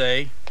have his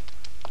say.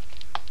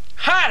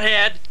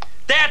 Hothead?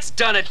 That's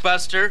done it,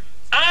 Buster.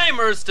 I'm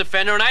Earth's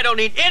defender and I don't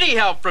need any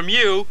help from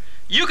you.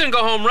 You can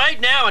go home right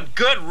now and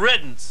good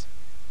riddance.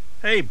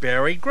 Hey,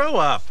 Bary, grow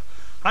up.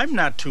 I'm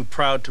not too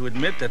proud to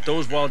admit that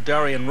those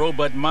Waldarian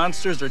robot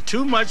monsters are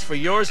too much for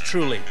yours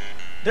truly.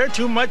 They're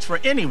too much for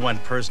any one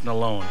person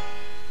alone.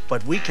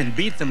 But we can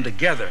beat them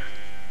together.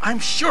 I'm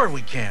sure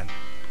we can.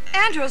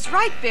 Andrew's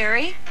right,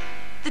 Bary.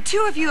 The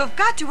two of you have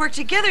got to work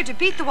together to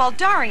beat the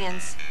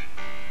Waldarians.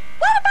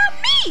 What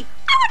about me?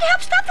 I want to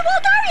help stop the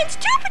Waldarians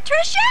too,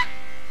 Patricia!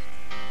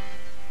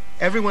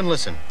 Everyone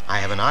listen. I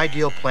have an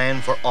ideal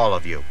plan for all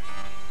of you.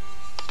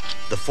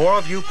 The four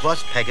of you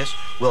plus Pegasus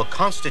will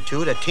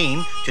constitute a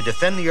team to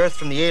defend the Earth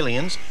from the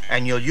aliens,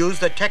 and you'll use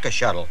the Tekka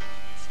shuttle.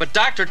 But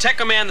Dr.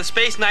 Tekkaman the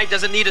Space Knight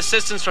doesn't need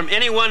assistance from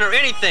anyone or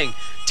anything.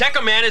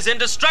 Tekkaman is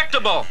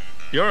indestructible.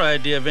 Your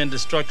idea of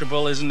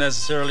indestructible isn't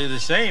necessarily the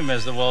same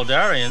as the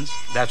Waldarians.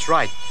 That's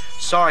right.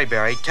 Sorry,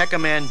 Bary.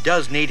 Tekkaman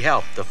does need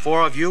help. The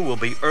four of you will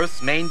be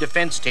Earth's main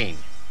defense team.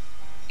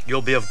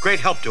 You'll be of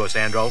great help to us,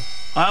 Andro.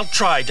 I'll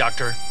try,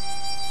 Doctor.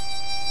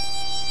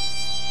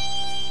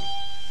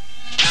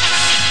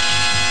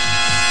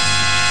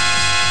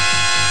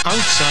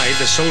 Outside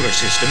the solar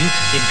system,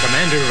 in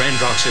Commander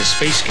Randrox's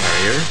space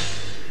carrier...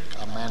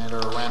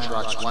 Commander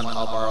Randrox, one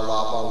of our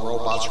lava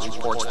robots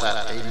reports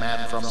that a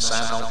man from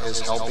Sano is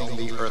helping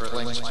the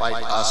Earthlings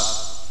fight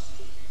us.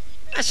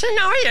 That's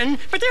annoying,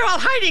 but they're all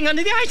hiding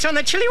under the ice on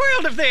that chilly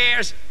world of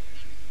theirs.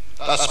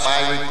 The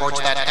spy reports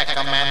that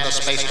Tekkaman the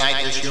Space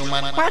Knight is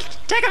human. What?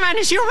 Tekkaman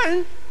is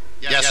human?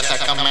 Yes,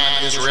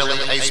 Tekkaman is really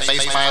a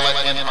space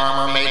pilot in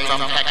armor made from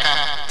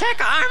Tekka.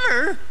 Tekka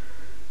armor?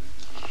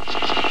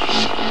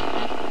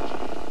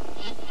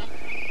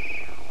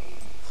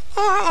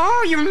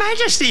 Oh, Your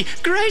Majesty,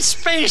 Great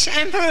Space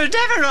Emperor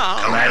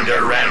Deverall.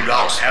 Commander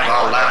Randrox, have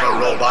our lava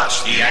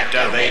robots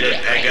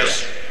deactivated,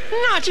 Pegasus?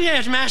 Not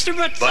yet, Master,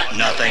 but... But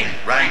nothing.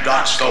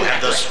 Randrox, go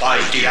have the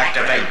spies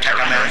deactivate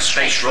Tekkaman's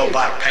space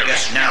robot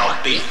Pegasus now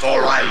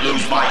before I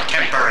lose my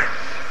temper.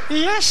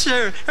 Yes,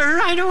 sir.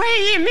 Right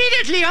away,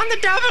 immediately, on the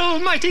double,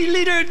 mighty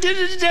leader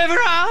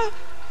Deverall.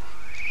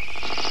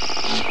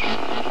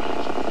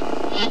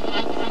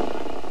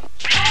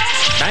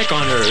 Back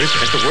on Earth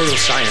at the World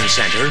Science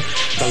Center,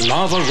 the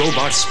lava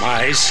robot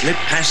spies slip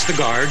past the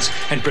guards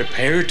and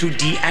prepare to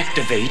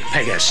deactivate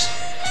Pegasus.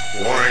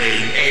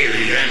 Warning,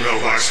 alien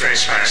robots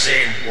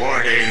trespassing.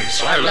 Warning.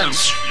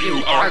 Silence.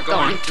 You are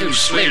going to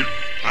sleep.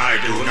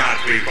 I do not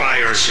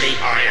require sleep.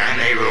 I am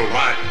a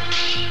robot.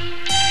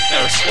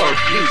 That's what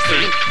you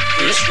think.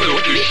 This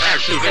will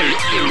deactivate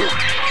you.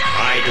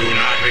 I do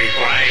not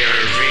require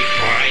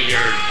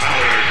required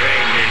power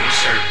draining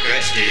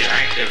circuits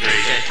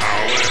deactivated.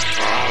 Power.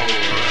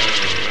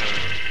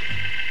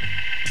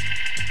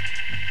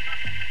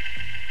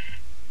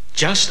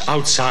 Just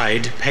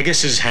outside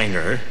Pegasus'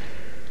 hangar...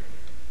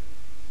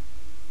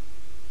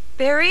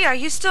 Bary, are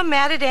you still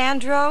mad at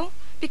Andro?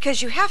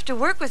 Because you have to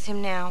work with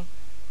him now.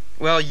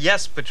 Well,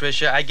 yes,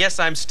 Patricia. I guess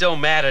I'm still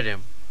mad at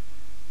him.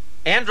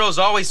 Andro's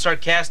always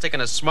sarcastic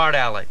and a smart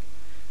aleck.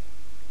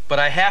 But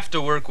I have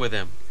to work with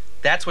him.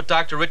 That's what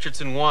Dr.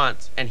 Richardson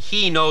wants, and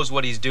he knows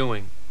what he's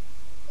doing.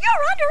 You're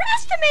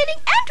underestimating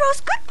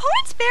Andro's good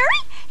points,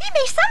 Bary. He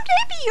may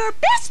someday be your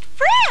best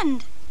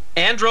friend.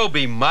 Andro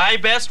be my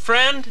best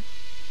friend?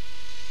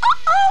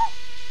 Uh-oh.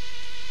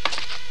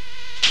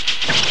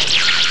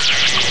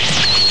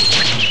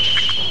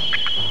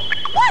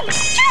 1, 2, 3,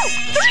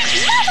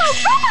 lava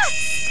robots!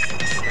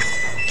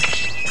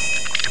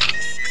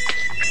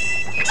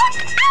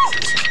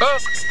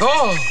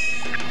 Oh!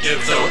 You're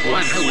the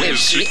one who is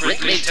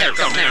secretly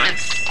Tekkaman.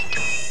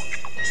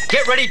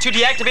 Get ready to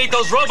deactivate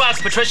those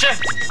robots, Patricia.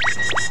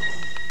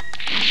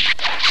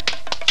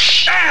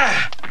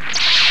 Ah!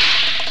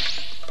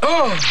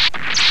 Oh!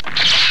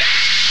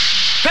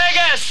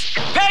 Pegasus!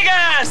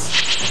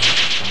 Pegasus!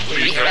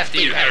 We have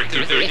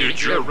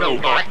deactivated your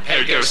robot,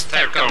 Pegasus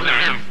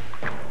Tekkaman.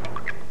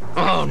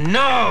 Oh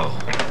no!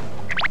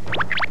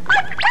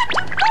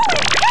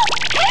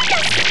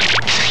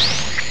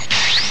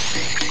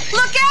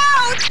 Look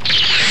out!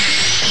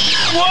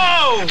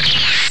 Whoa!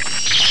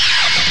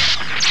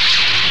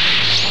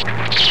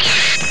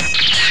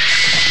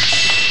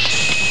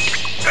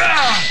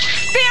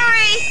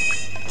 Bary!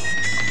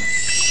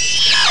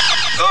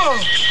 Oh!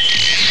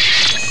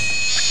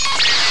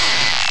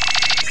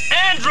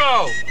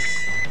 Andro!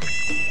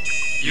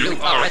 You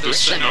are the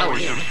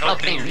Senorian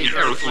helping the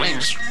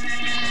Earthlings.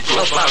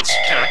 Robots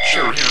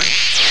capture him.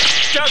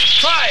 Just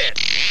try it!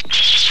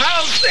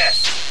 How's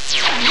this?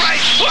 Right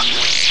hook!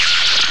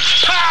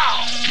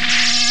 Pow!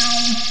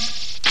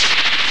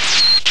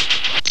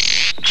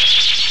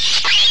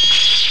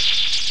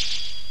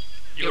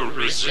 Your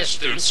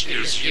resistance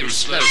is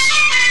useless.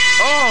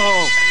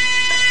 Oh!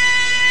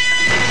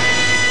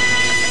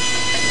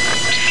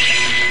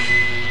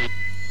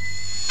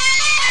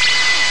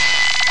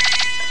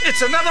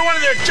 It's another one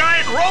of their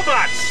giant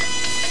robots!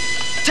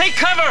 Take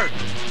cover!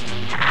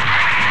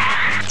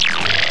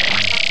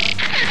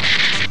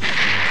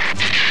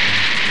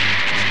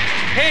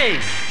 Hey,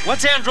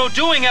 what's Andro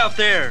doing out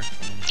there?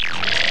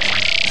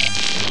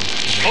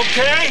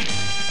 Okay?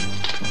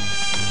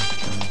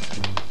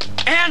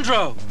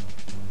 Andro!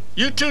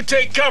 You two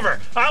take cover.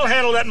 I'll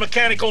handle that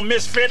mechanical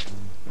misfit.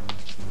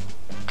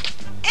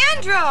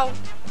 Andro!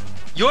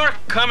 You're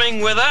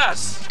coming with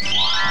us!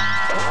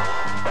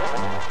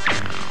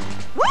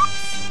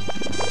 Whoops!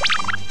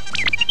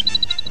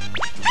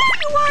 There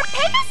you are,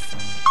 Pegasus!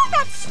 Oh,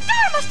 that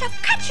star must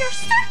have cut your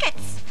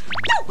circuits!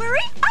 Don't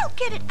worry, I'll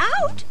get it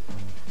out.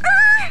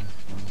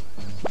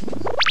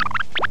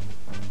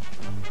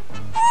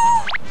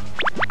 Oh.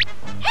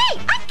 Hey,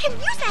 I can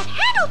use that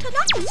handle to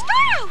knock the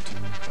star out!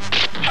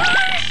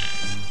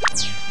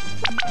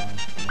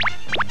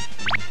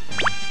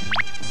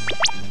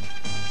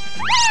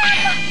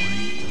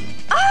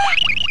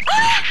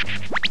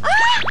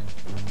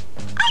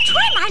 I'll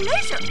try my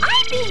laser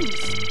eye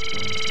beams.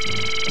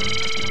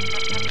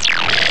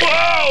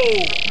 Whoa!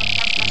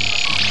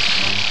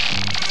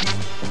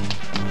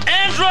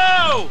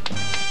 Andro!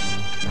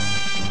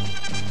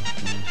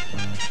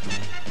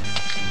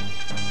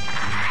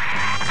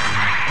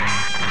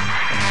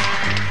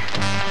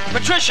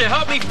 Patricia,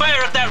 help me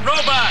fire at that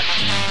robot!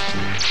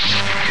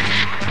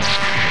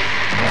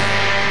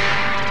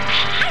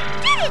 I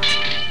did it!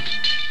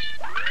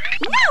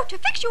 Now to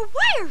fix your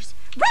wires.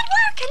 Red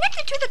wire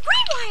connected to the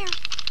green wire.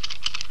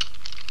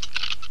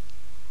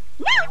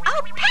 Now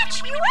I'll patch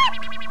you up.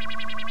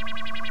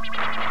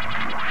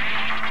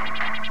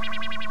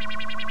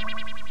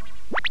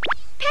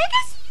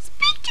 Pegasus,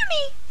 speak to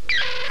me.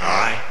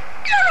 Hi.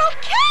 You're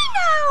okay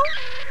now.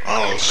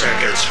 All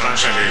circuits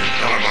functioning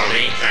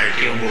normally, thank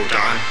you,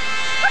 Mutan.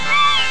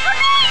 Hooray,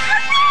 hooray,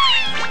 hooray!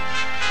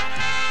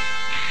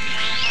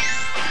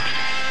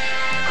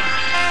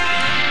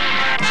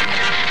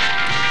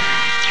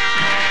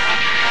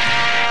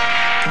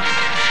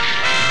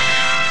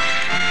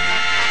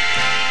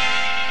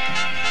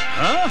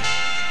 Huh?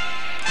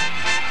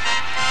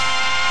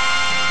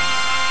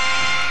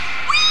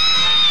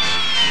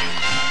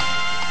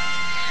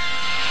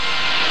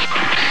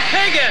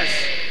 Pegasus!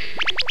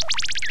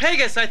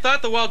 Pegasus, I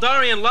thought the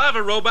Waldarian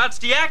lava robots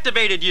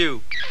deactivated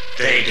you.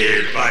 They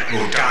did, but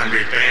Mutan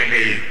repaired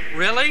me.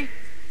 Really?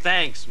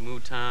 Thanks,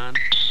 Mutan.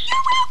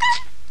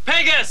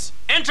 Pegasus,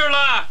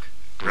 interlock!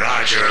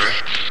 Roger.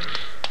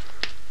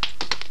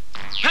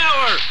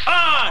 Power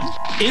on!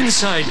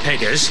 Inside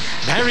Pegasus,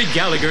 Bary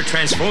Gallagher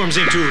transforms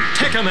into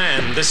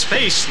Tekkaman, the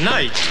Space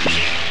Knight.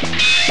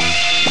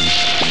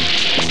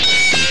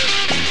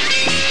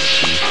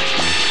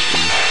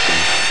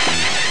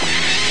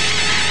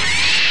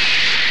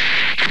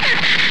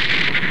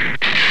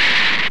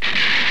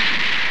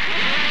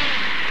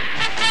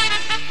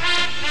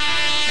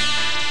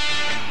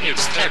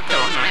 It's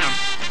Teknoman.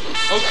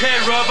 Okay,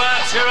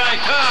 robots, here I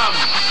come.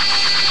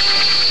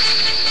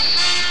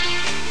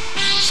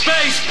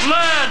 Space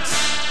Lance!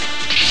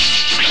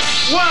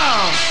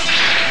 Wow!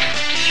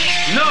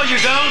 No, you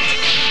don't.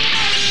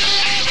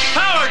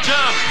 Power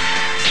jump!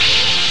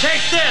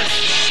 Take this!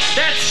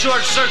 That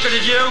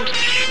short-circuited you!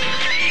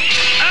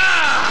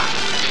 Ah!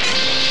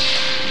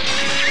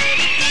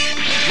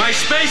 My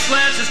Space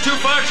Lance is too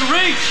far to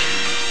reach!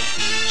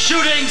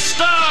 Shooting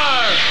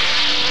star!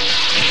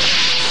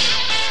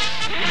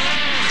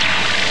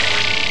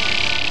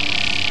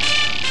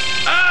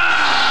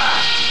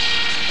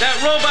 That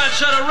robot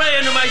shot a ray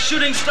into my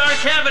shooting star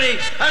cavity.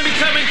 I'm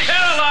becoming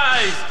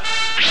paralyzed.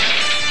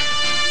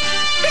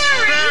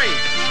 Bary!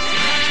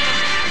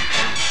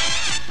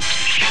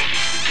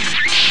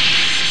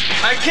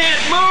 I can't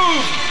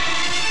move.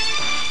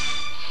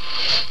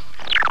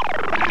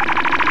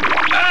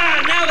 Ah!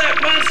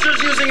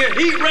 using a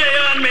heat ray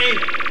on me!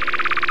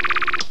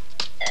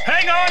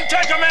 Hang on,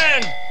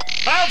 Tekkaman!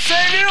 I'll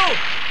save you!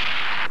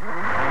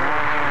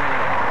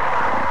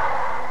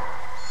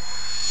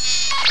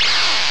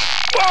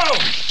 Whoa!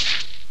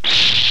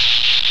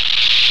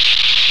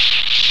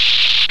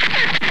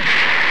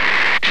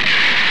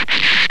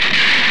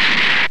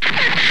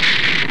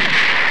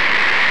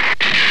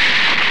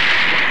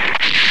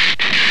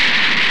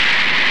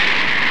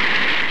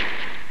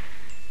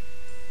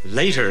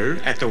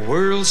 Later, at the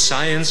World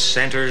Science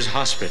Center's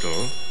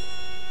hospital,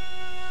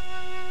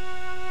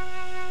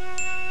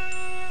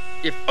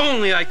 If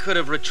only I could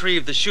have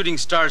retrieved the shooting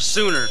star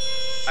sooner,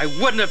 I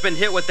wouldn't have been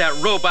hit with that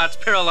robot's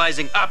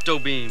paralyzing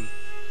opto-beam.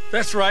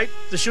 That's right.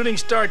 The shooting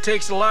star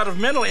takes a lot of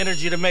mental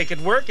energy to make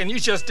it work, and you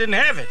just didn't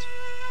have it.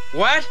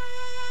 What?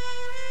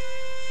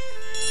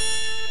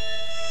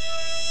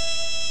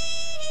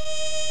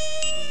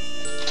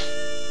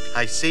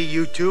 I see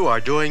you two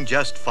are doing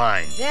just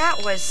fine.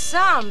 That was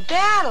some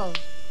battle.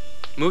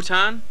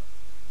 Mouton,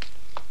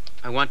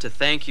 I want to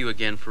thank you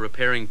again for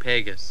repairing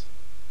Pegasus.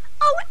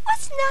 Oh, it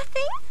was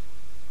nothing.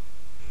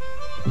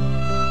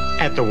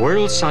 at the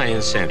World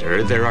Science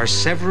Center, there are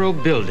several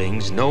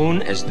buildings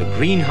known as the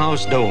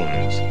greenhouse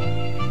domes.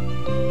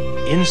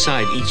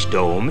 Inside each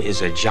dome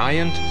is a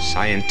giant,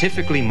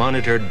 scientifically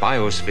monitored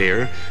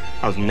biosphere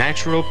of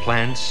natural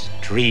plants,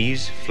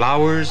 trees,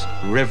 flowers,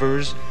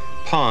 rivers,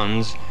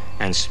 ponds,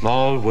 and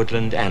small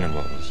woodland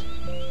animals.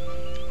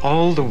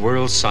 All the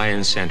World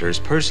Science Center's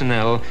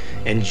personnel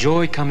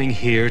enjoy coming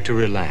here to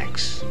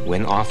relax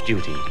when off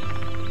duty.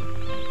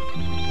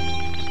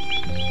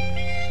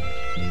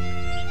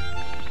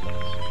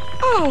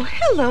 Oh,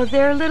 hello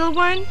there, little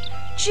one.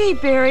 Gee,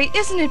 Bary,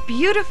 isn't it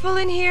beautiful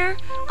in here?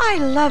 I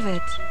love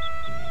it.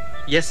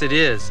 Yes, it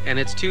is, and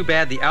it's too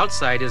bad the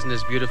outside isn't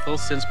as beautiful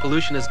since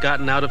pollution has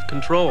gotten out of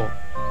control.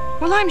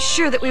 Well, I'm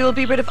sure that we will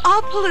be rid of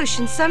all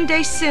pollution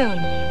someday soon.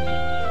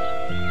 Hi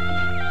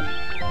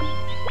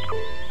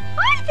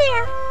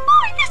there!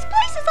 Boy, this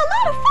place is a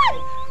lot of fun!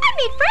 I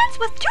made friends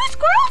with 2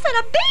 squirrels and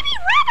a baby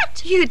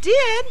rabbit! You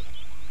did?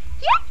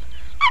 Yep,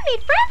 I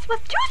made friends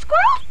with 2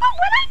 squirrels, but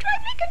when I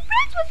tried making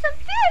friends with some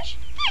fish,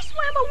 they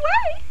swam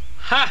away.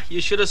 Ha!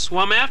 You should have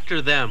swum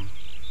after them.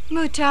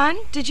 Mouton,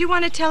 did you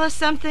want to tell us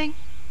something?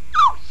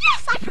 Oh,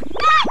 yes, I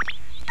forgot!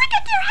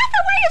 Brigadier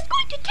Hathaway is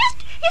going to test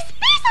his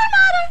space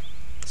armada!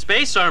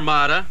 Space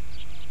Armada?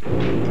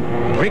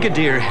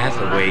 Brigadier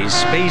Hathaway's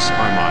Space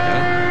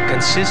Armada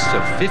consists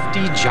of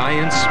 50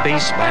 giant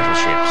space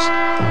battleships.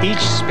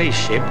 Each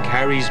spaceship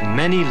carries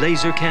many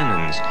laser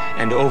cannons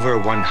and over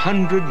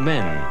 100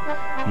 men.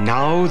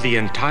 Now the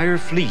entire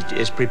fleet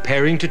is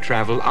preparing to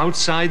travel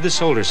outside the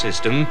solar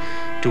system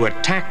to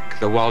attack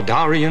the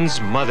Waldarians'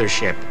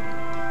 mothership.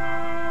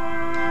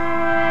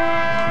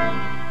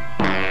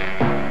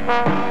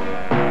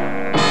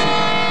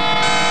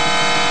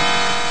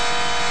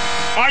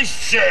 I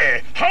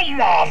say, how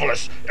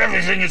marvelous!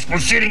 Everything is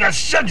proceeding as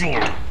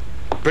scheduled.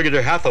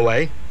 Brigadier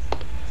Hathaway.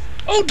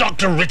 Oh,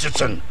 Dr.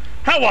 Richardson,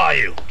 how are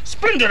you?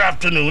 Splendid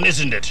afternoon,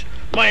 isn't it?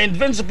 My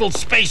invincible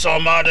space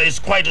armada is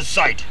quite a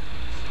sight.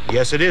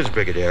 Yes, it is,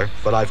 Brigadier,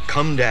 but I've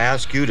come to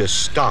ask you to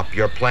stop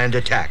your planned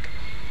attack.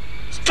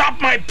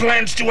 Stop my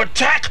plans to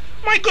attack?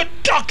 My good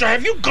doctor,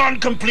 have you gone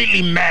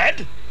completely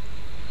mad?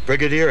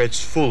 Brigadier,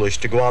 it's foolish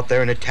to go out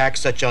there and attack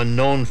such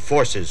unknown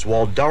forces.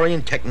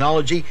 Waldarian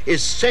technology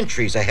is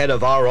centuries ahead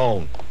of our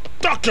own.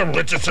 Dr.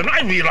 Richardson,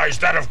 I realize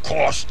that, of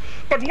course,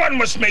 but one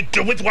must make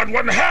do with what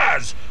one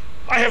has.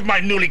 I have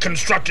my newly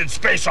constructed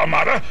space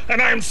armada,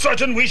 and I am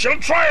certain we shall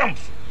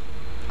triumph.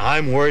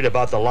 I'm worried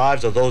about the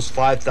lives of those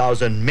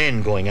 5,000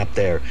 men going up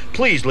there.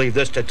 Please leave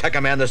this to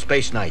Tekkaman the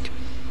Space Knight.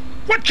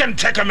 What can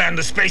Tekkaman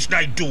the Space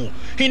Knight do?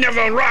 He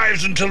never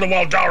arrives until the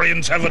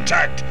Waldarians have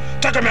attacked.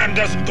 Tekkaman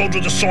doesn't go to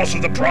the source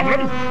of the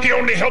problem. He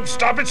only helps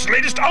stop its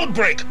latest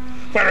outbreak.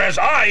 Whereas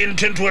I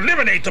intend to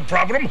eliminate the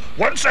problem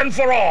once and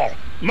for all.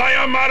 My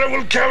armada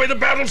will carry the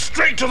battle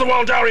straight to the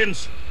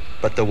Waldarians.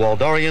 But the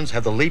Waldarians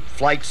have the leap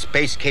flight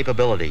space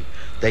capability.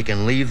 They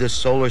can leave the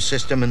solar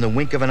system in the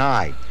wink of an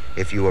eye.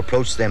 If you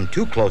approach them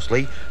too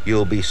closely,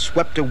 you'll be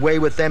swept away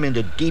with them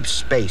into deep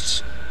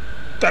space.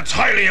 That's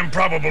highly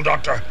improbable,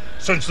 Doctor,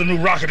 since the new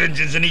rocket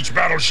engines in each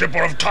battleship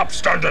are of top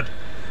standard.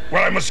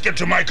 Well, I must get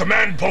to my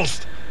command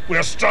post. We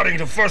are starting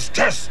the first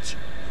tests.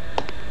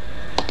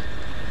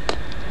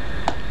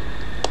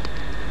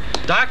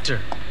 Doctor,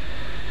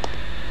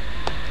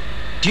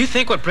 do you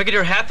think what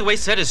Brigadier Hathaway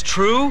said is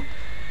true?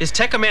 Is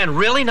Tekkaman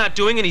really not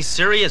doing any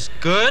serious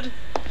good?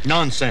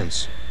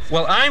 Nonsense.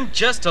 Well, I'm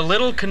just a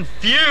little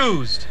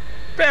confused.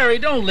 Bary,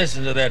 don't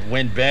listen to that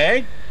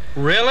windbag.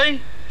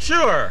 Really?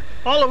 Sure.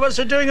 All of us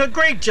are doing a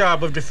great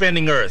job of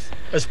defending Earth,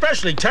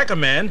 especially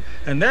Tekkaman,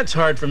 and that's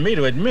hard for me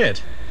to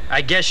admit.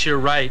 I guess you're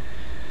right.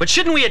 But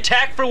shouldn't we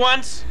attack for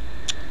once?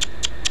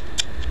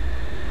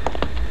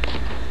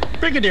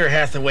 Brigadier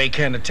Hathaway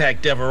can't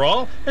attack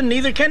Deverall, and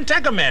neither can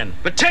Tekkaman.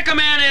 But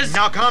Tekkaman is...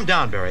 Now calm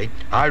down, Bary.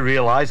 I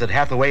realize that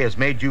Hathaway has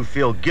made you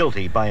feel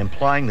guilty by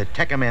implying that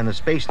Tekkaman the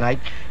Space Knight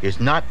is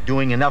not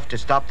doing enough to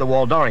stop the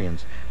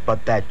Waldarians,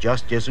 but that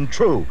just isn't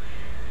true.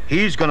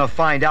 He's gonna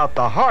find out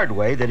the hard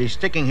way that he's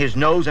sticking his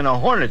nose in a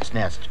hornet's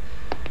nest.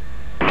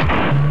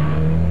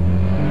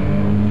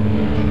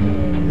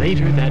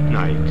 Later that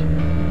night.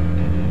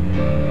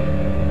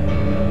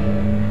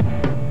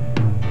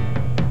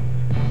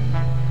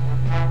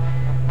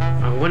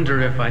 I wonder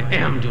if I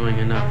am doing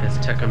enough as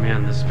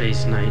Tekkaman the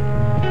Space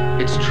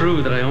Knight. It's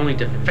true that I only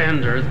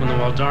defend Earth when the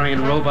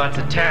Waldarian robots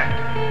attack.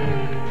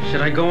 Should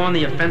I go on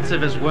the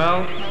offensive as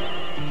well?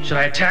 Should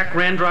I attack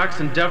Randrox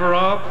and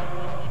Deverall?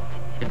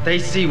 If they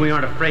see we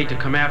aren't afraid to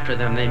come after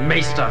them, they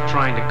may stop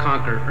trying to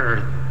conquer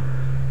Earth.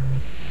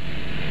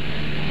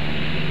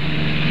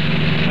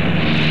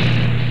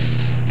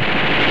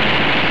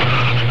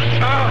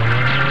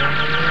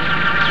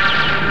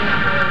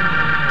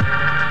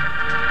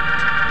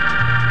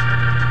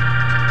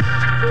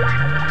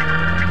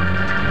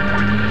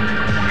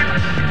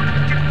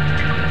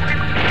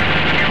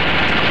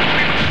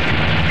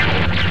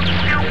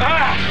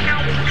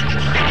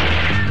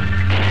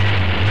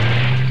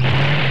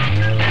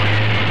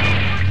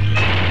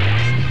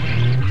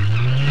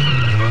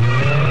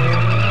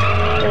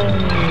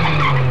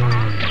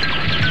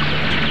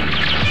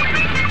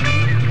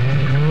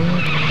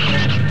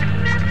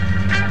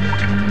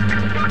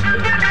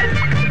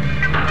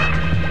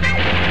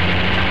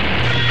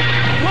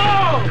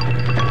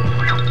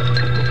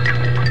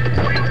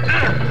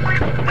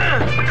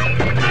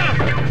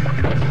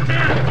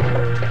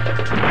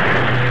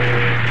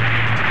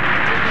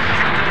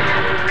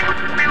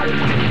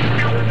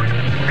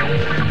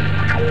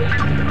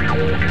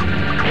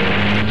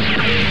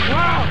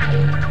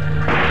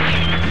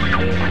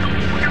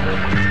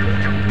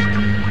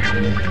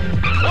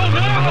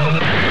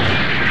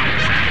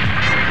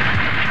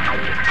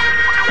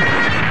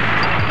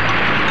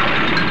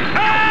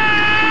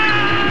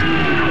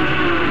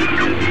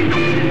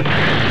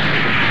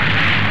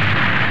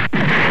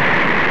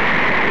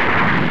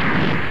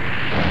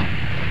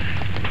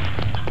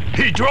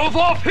 He drove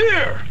off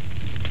here!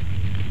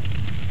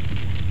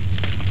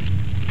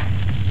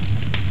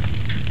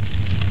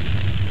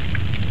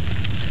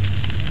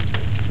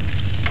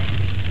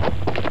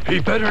 He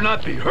better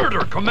not be hurt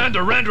or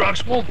Commander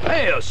Randrox won't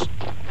pay us.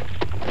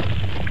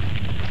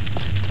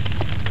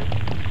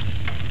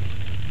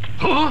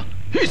 Huh?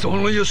 He's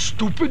only a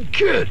stupid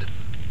kid.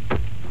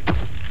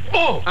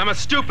 Oh! I'm a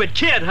stupid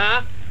kid,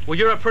 huh? Well,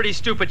 you're a pretty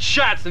stupid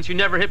shot since you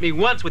never hit me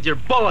once with your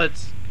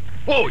bullets.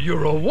 Oh,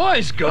 you're a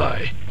wise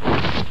guy.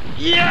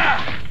 Yeah!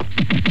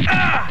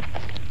 Ah!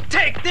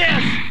 Take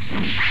this!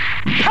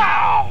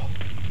 Pow!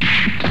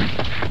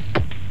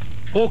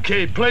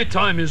 Okay,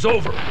 playtime is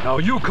over. Now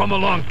you come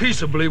along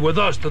peaceably with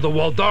us to the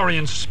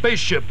Waldarian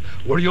spaceship,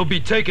 where you'll be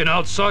taken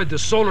outside the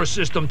solar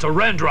system to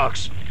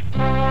Randrox.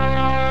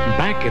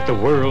 Back at the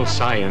World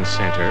Science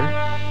Center.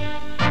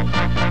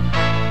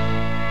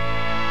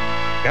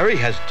 Bary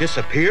has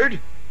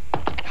disappeared?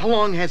 How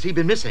long has he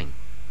been missing?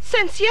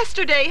 Since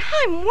yesterday.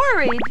 I'm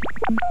worried.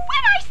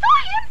 When I saw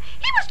him,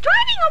 he was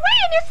driving away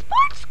in his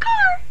sports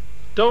car.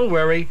 Don't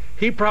worry.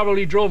 He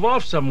probably drove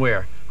off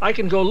somewhere. I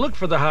can go look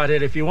for the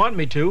hothead if you want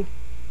me to.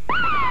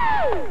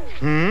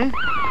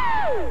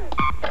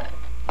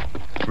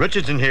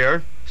 Richardson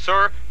here.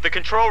 Sir, the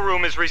control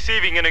room is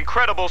receiving an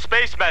incredible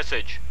space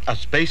message. A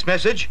space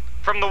message?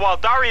 From the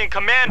Waldarian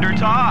commander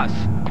to us.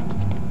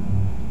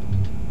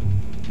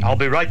 I'll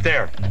be right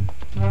there.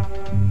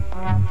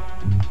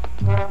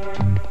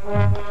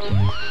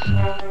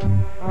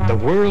 The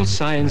World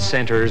Science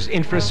Center's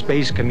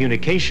infraspace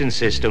communication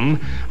system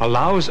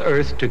allows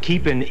Earth to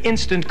keep in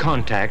instant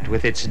contact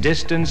with its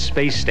distant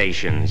space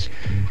stations,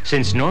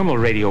 since normal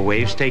radio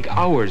waves take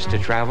hours to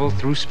travel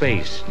through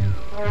space.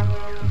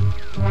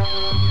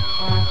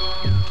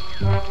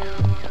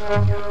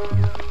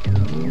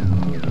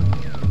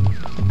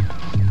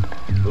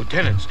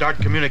 Lieutenant, start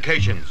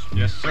communications.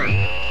 Yes, sir.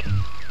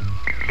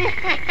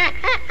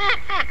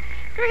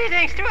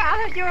 Greetings to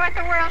all of you at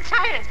the World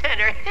Science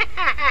Center.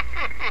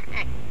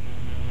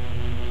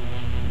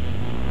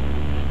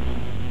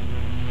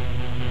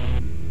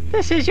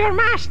 This is your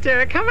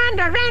master,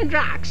 Commander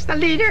Randrox, the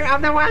leader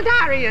of the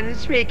Waldarians,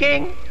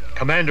 speaking.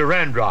 Commander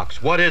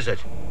Randrox, what is it?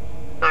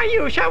 Are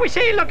you, shall we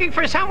say, looking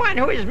for someone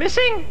who is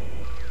missing?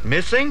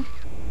 Missing?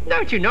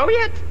 Don't you know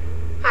yet?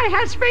 I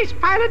had space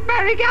pilot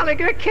Bary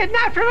Gallagher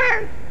kidnapped from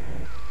Earth.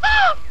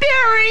 Oh,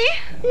 Bary!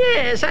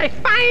 Yes, I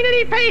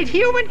finally paid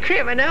human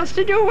criminals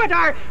to do what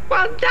our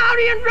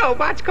Waldarian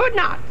robots could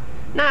not.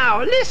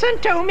 Now, listen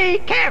to me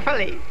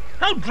carefully.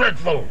 How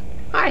dreadful!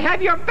 I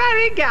have your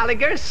Bary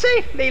Gallagher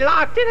safely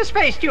locked in a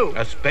space tube.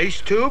 A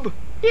space tube?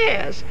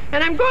 Yes,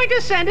 and I'm going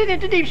to send it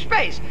into deep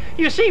space.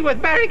 You see,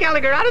 with Bary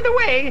Gallagher out of the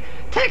way,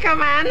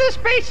 Tekkaman the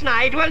Space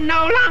Knight will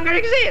no longer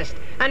exist.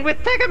 And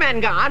with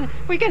Tekkaman gone,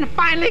 we can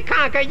finally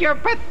conquer your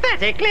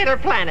pathetic little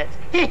planet.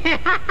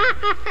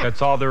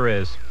 That's all there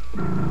is.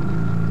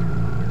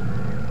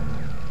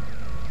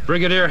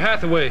 Brigadier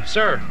Hathaway,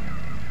 sir.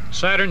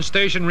 Saturn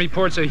Station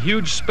reports a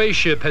huge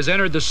spaceship has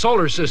entered the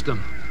solar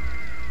system.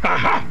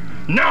 Aha!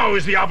 Now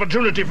is the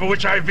opportunity for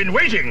which I've been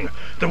waiting.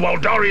 The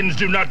Waldarians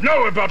do not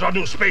know about our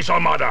new space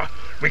armada.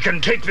 We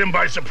can take them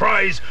by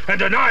surprise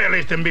and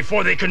annihilate them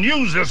before they can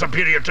use their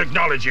superior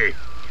technology.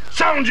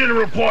 Sound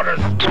general quarters!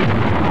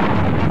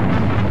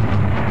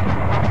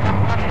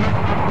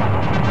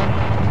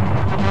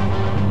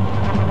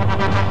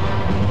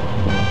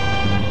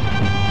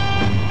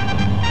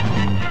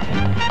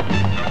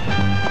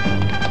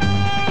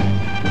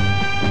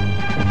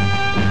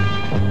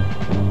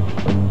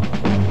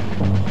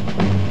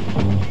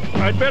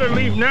 I'd better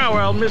leave now or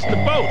I'll miss the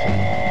boat.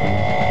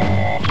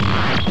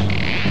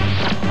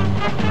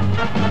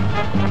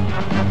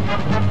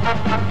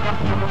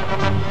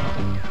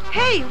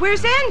 Hey,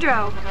 where's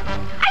Andro?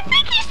 I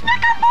think he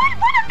snuck aboard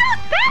one of those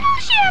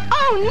battleships!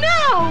 Oh,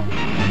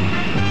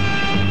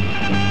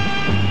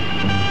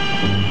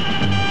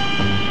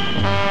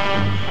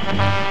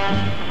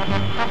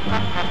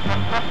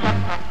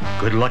 no!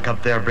 Good luck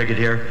up there,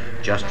 Brigadier.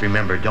 Just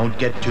remember, don't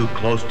get too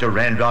close to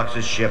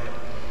Randrox's ship.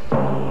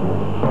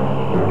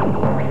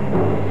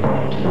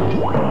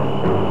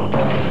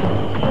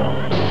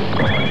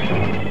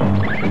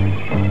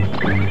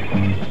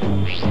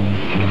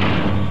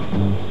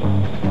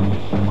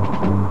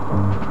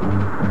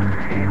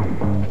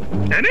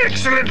 An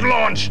excellent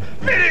launch!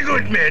 Very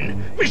good,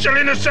 men! We shall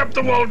intercept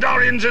the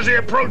Waldarians as they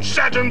approach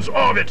Saturn's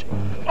orbit.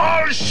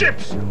 All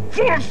ships,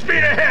 full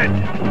speed ahead!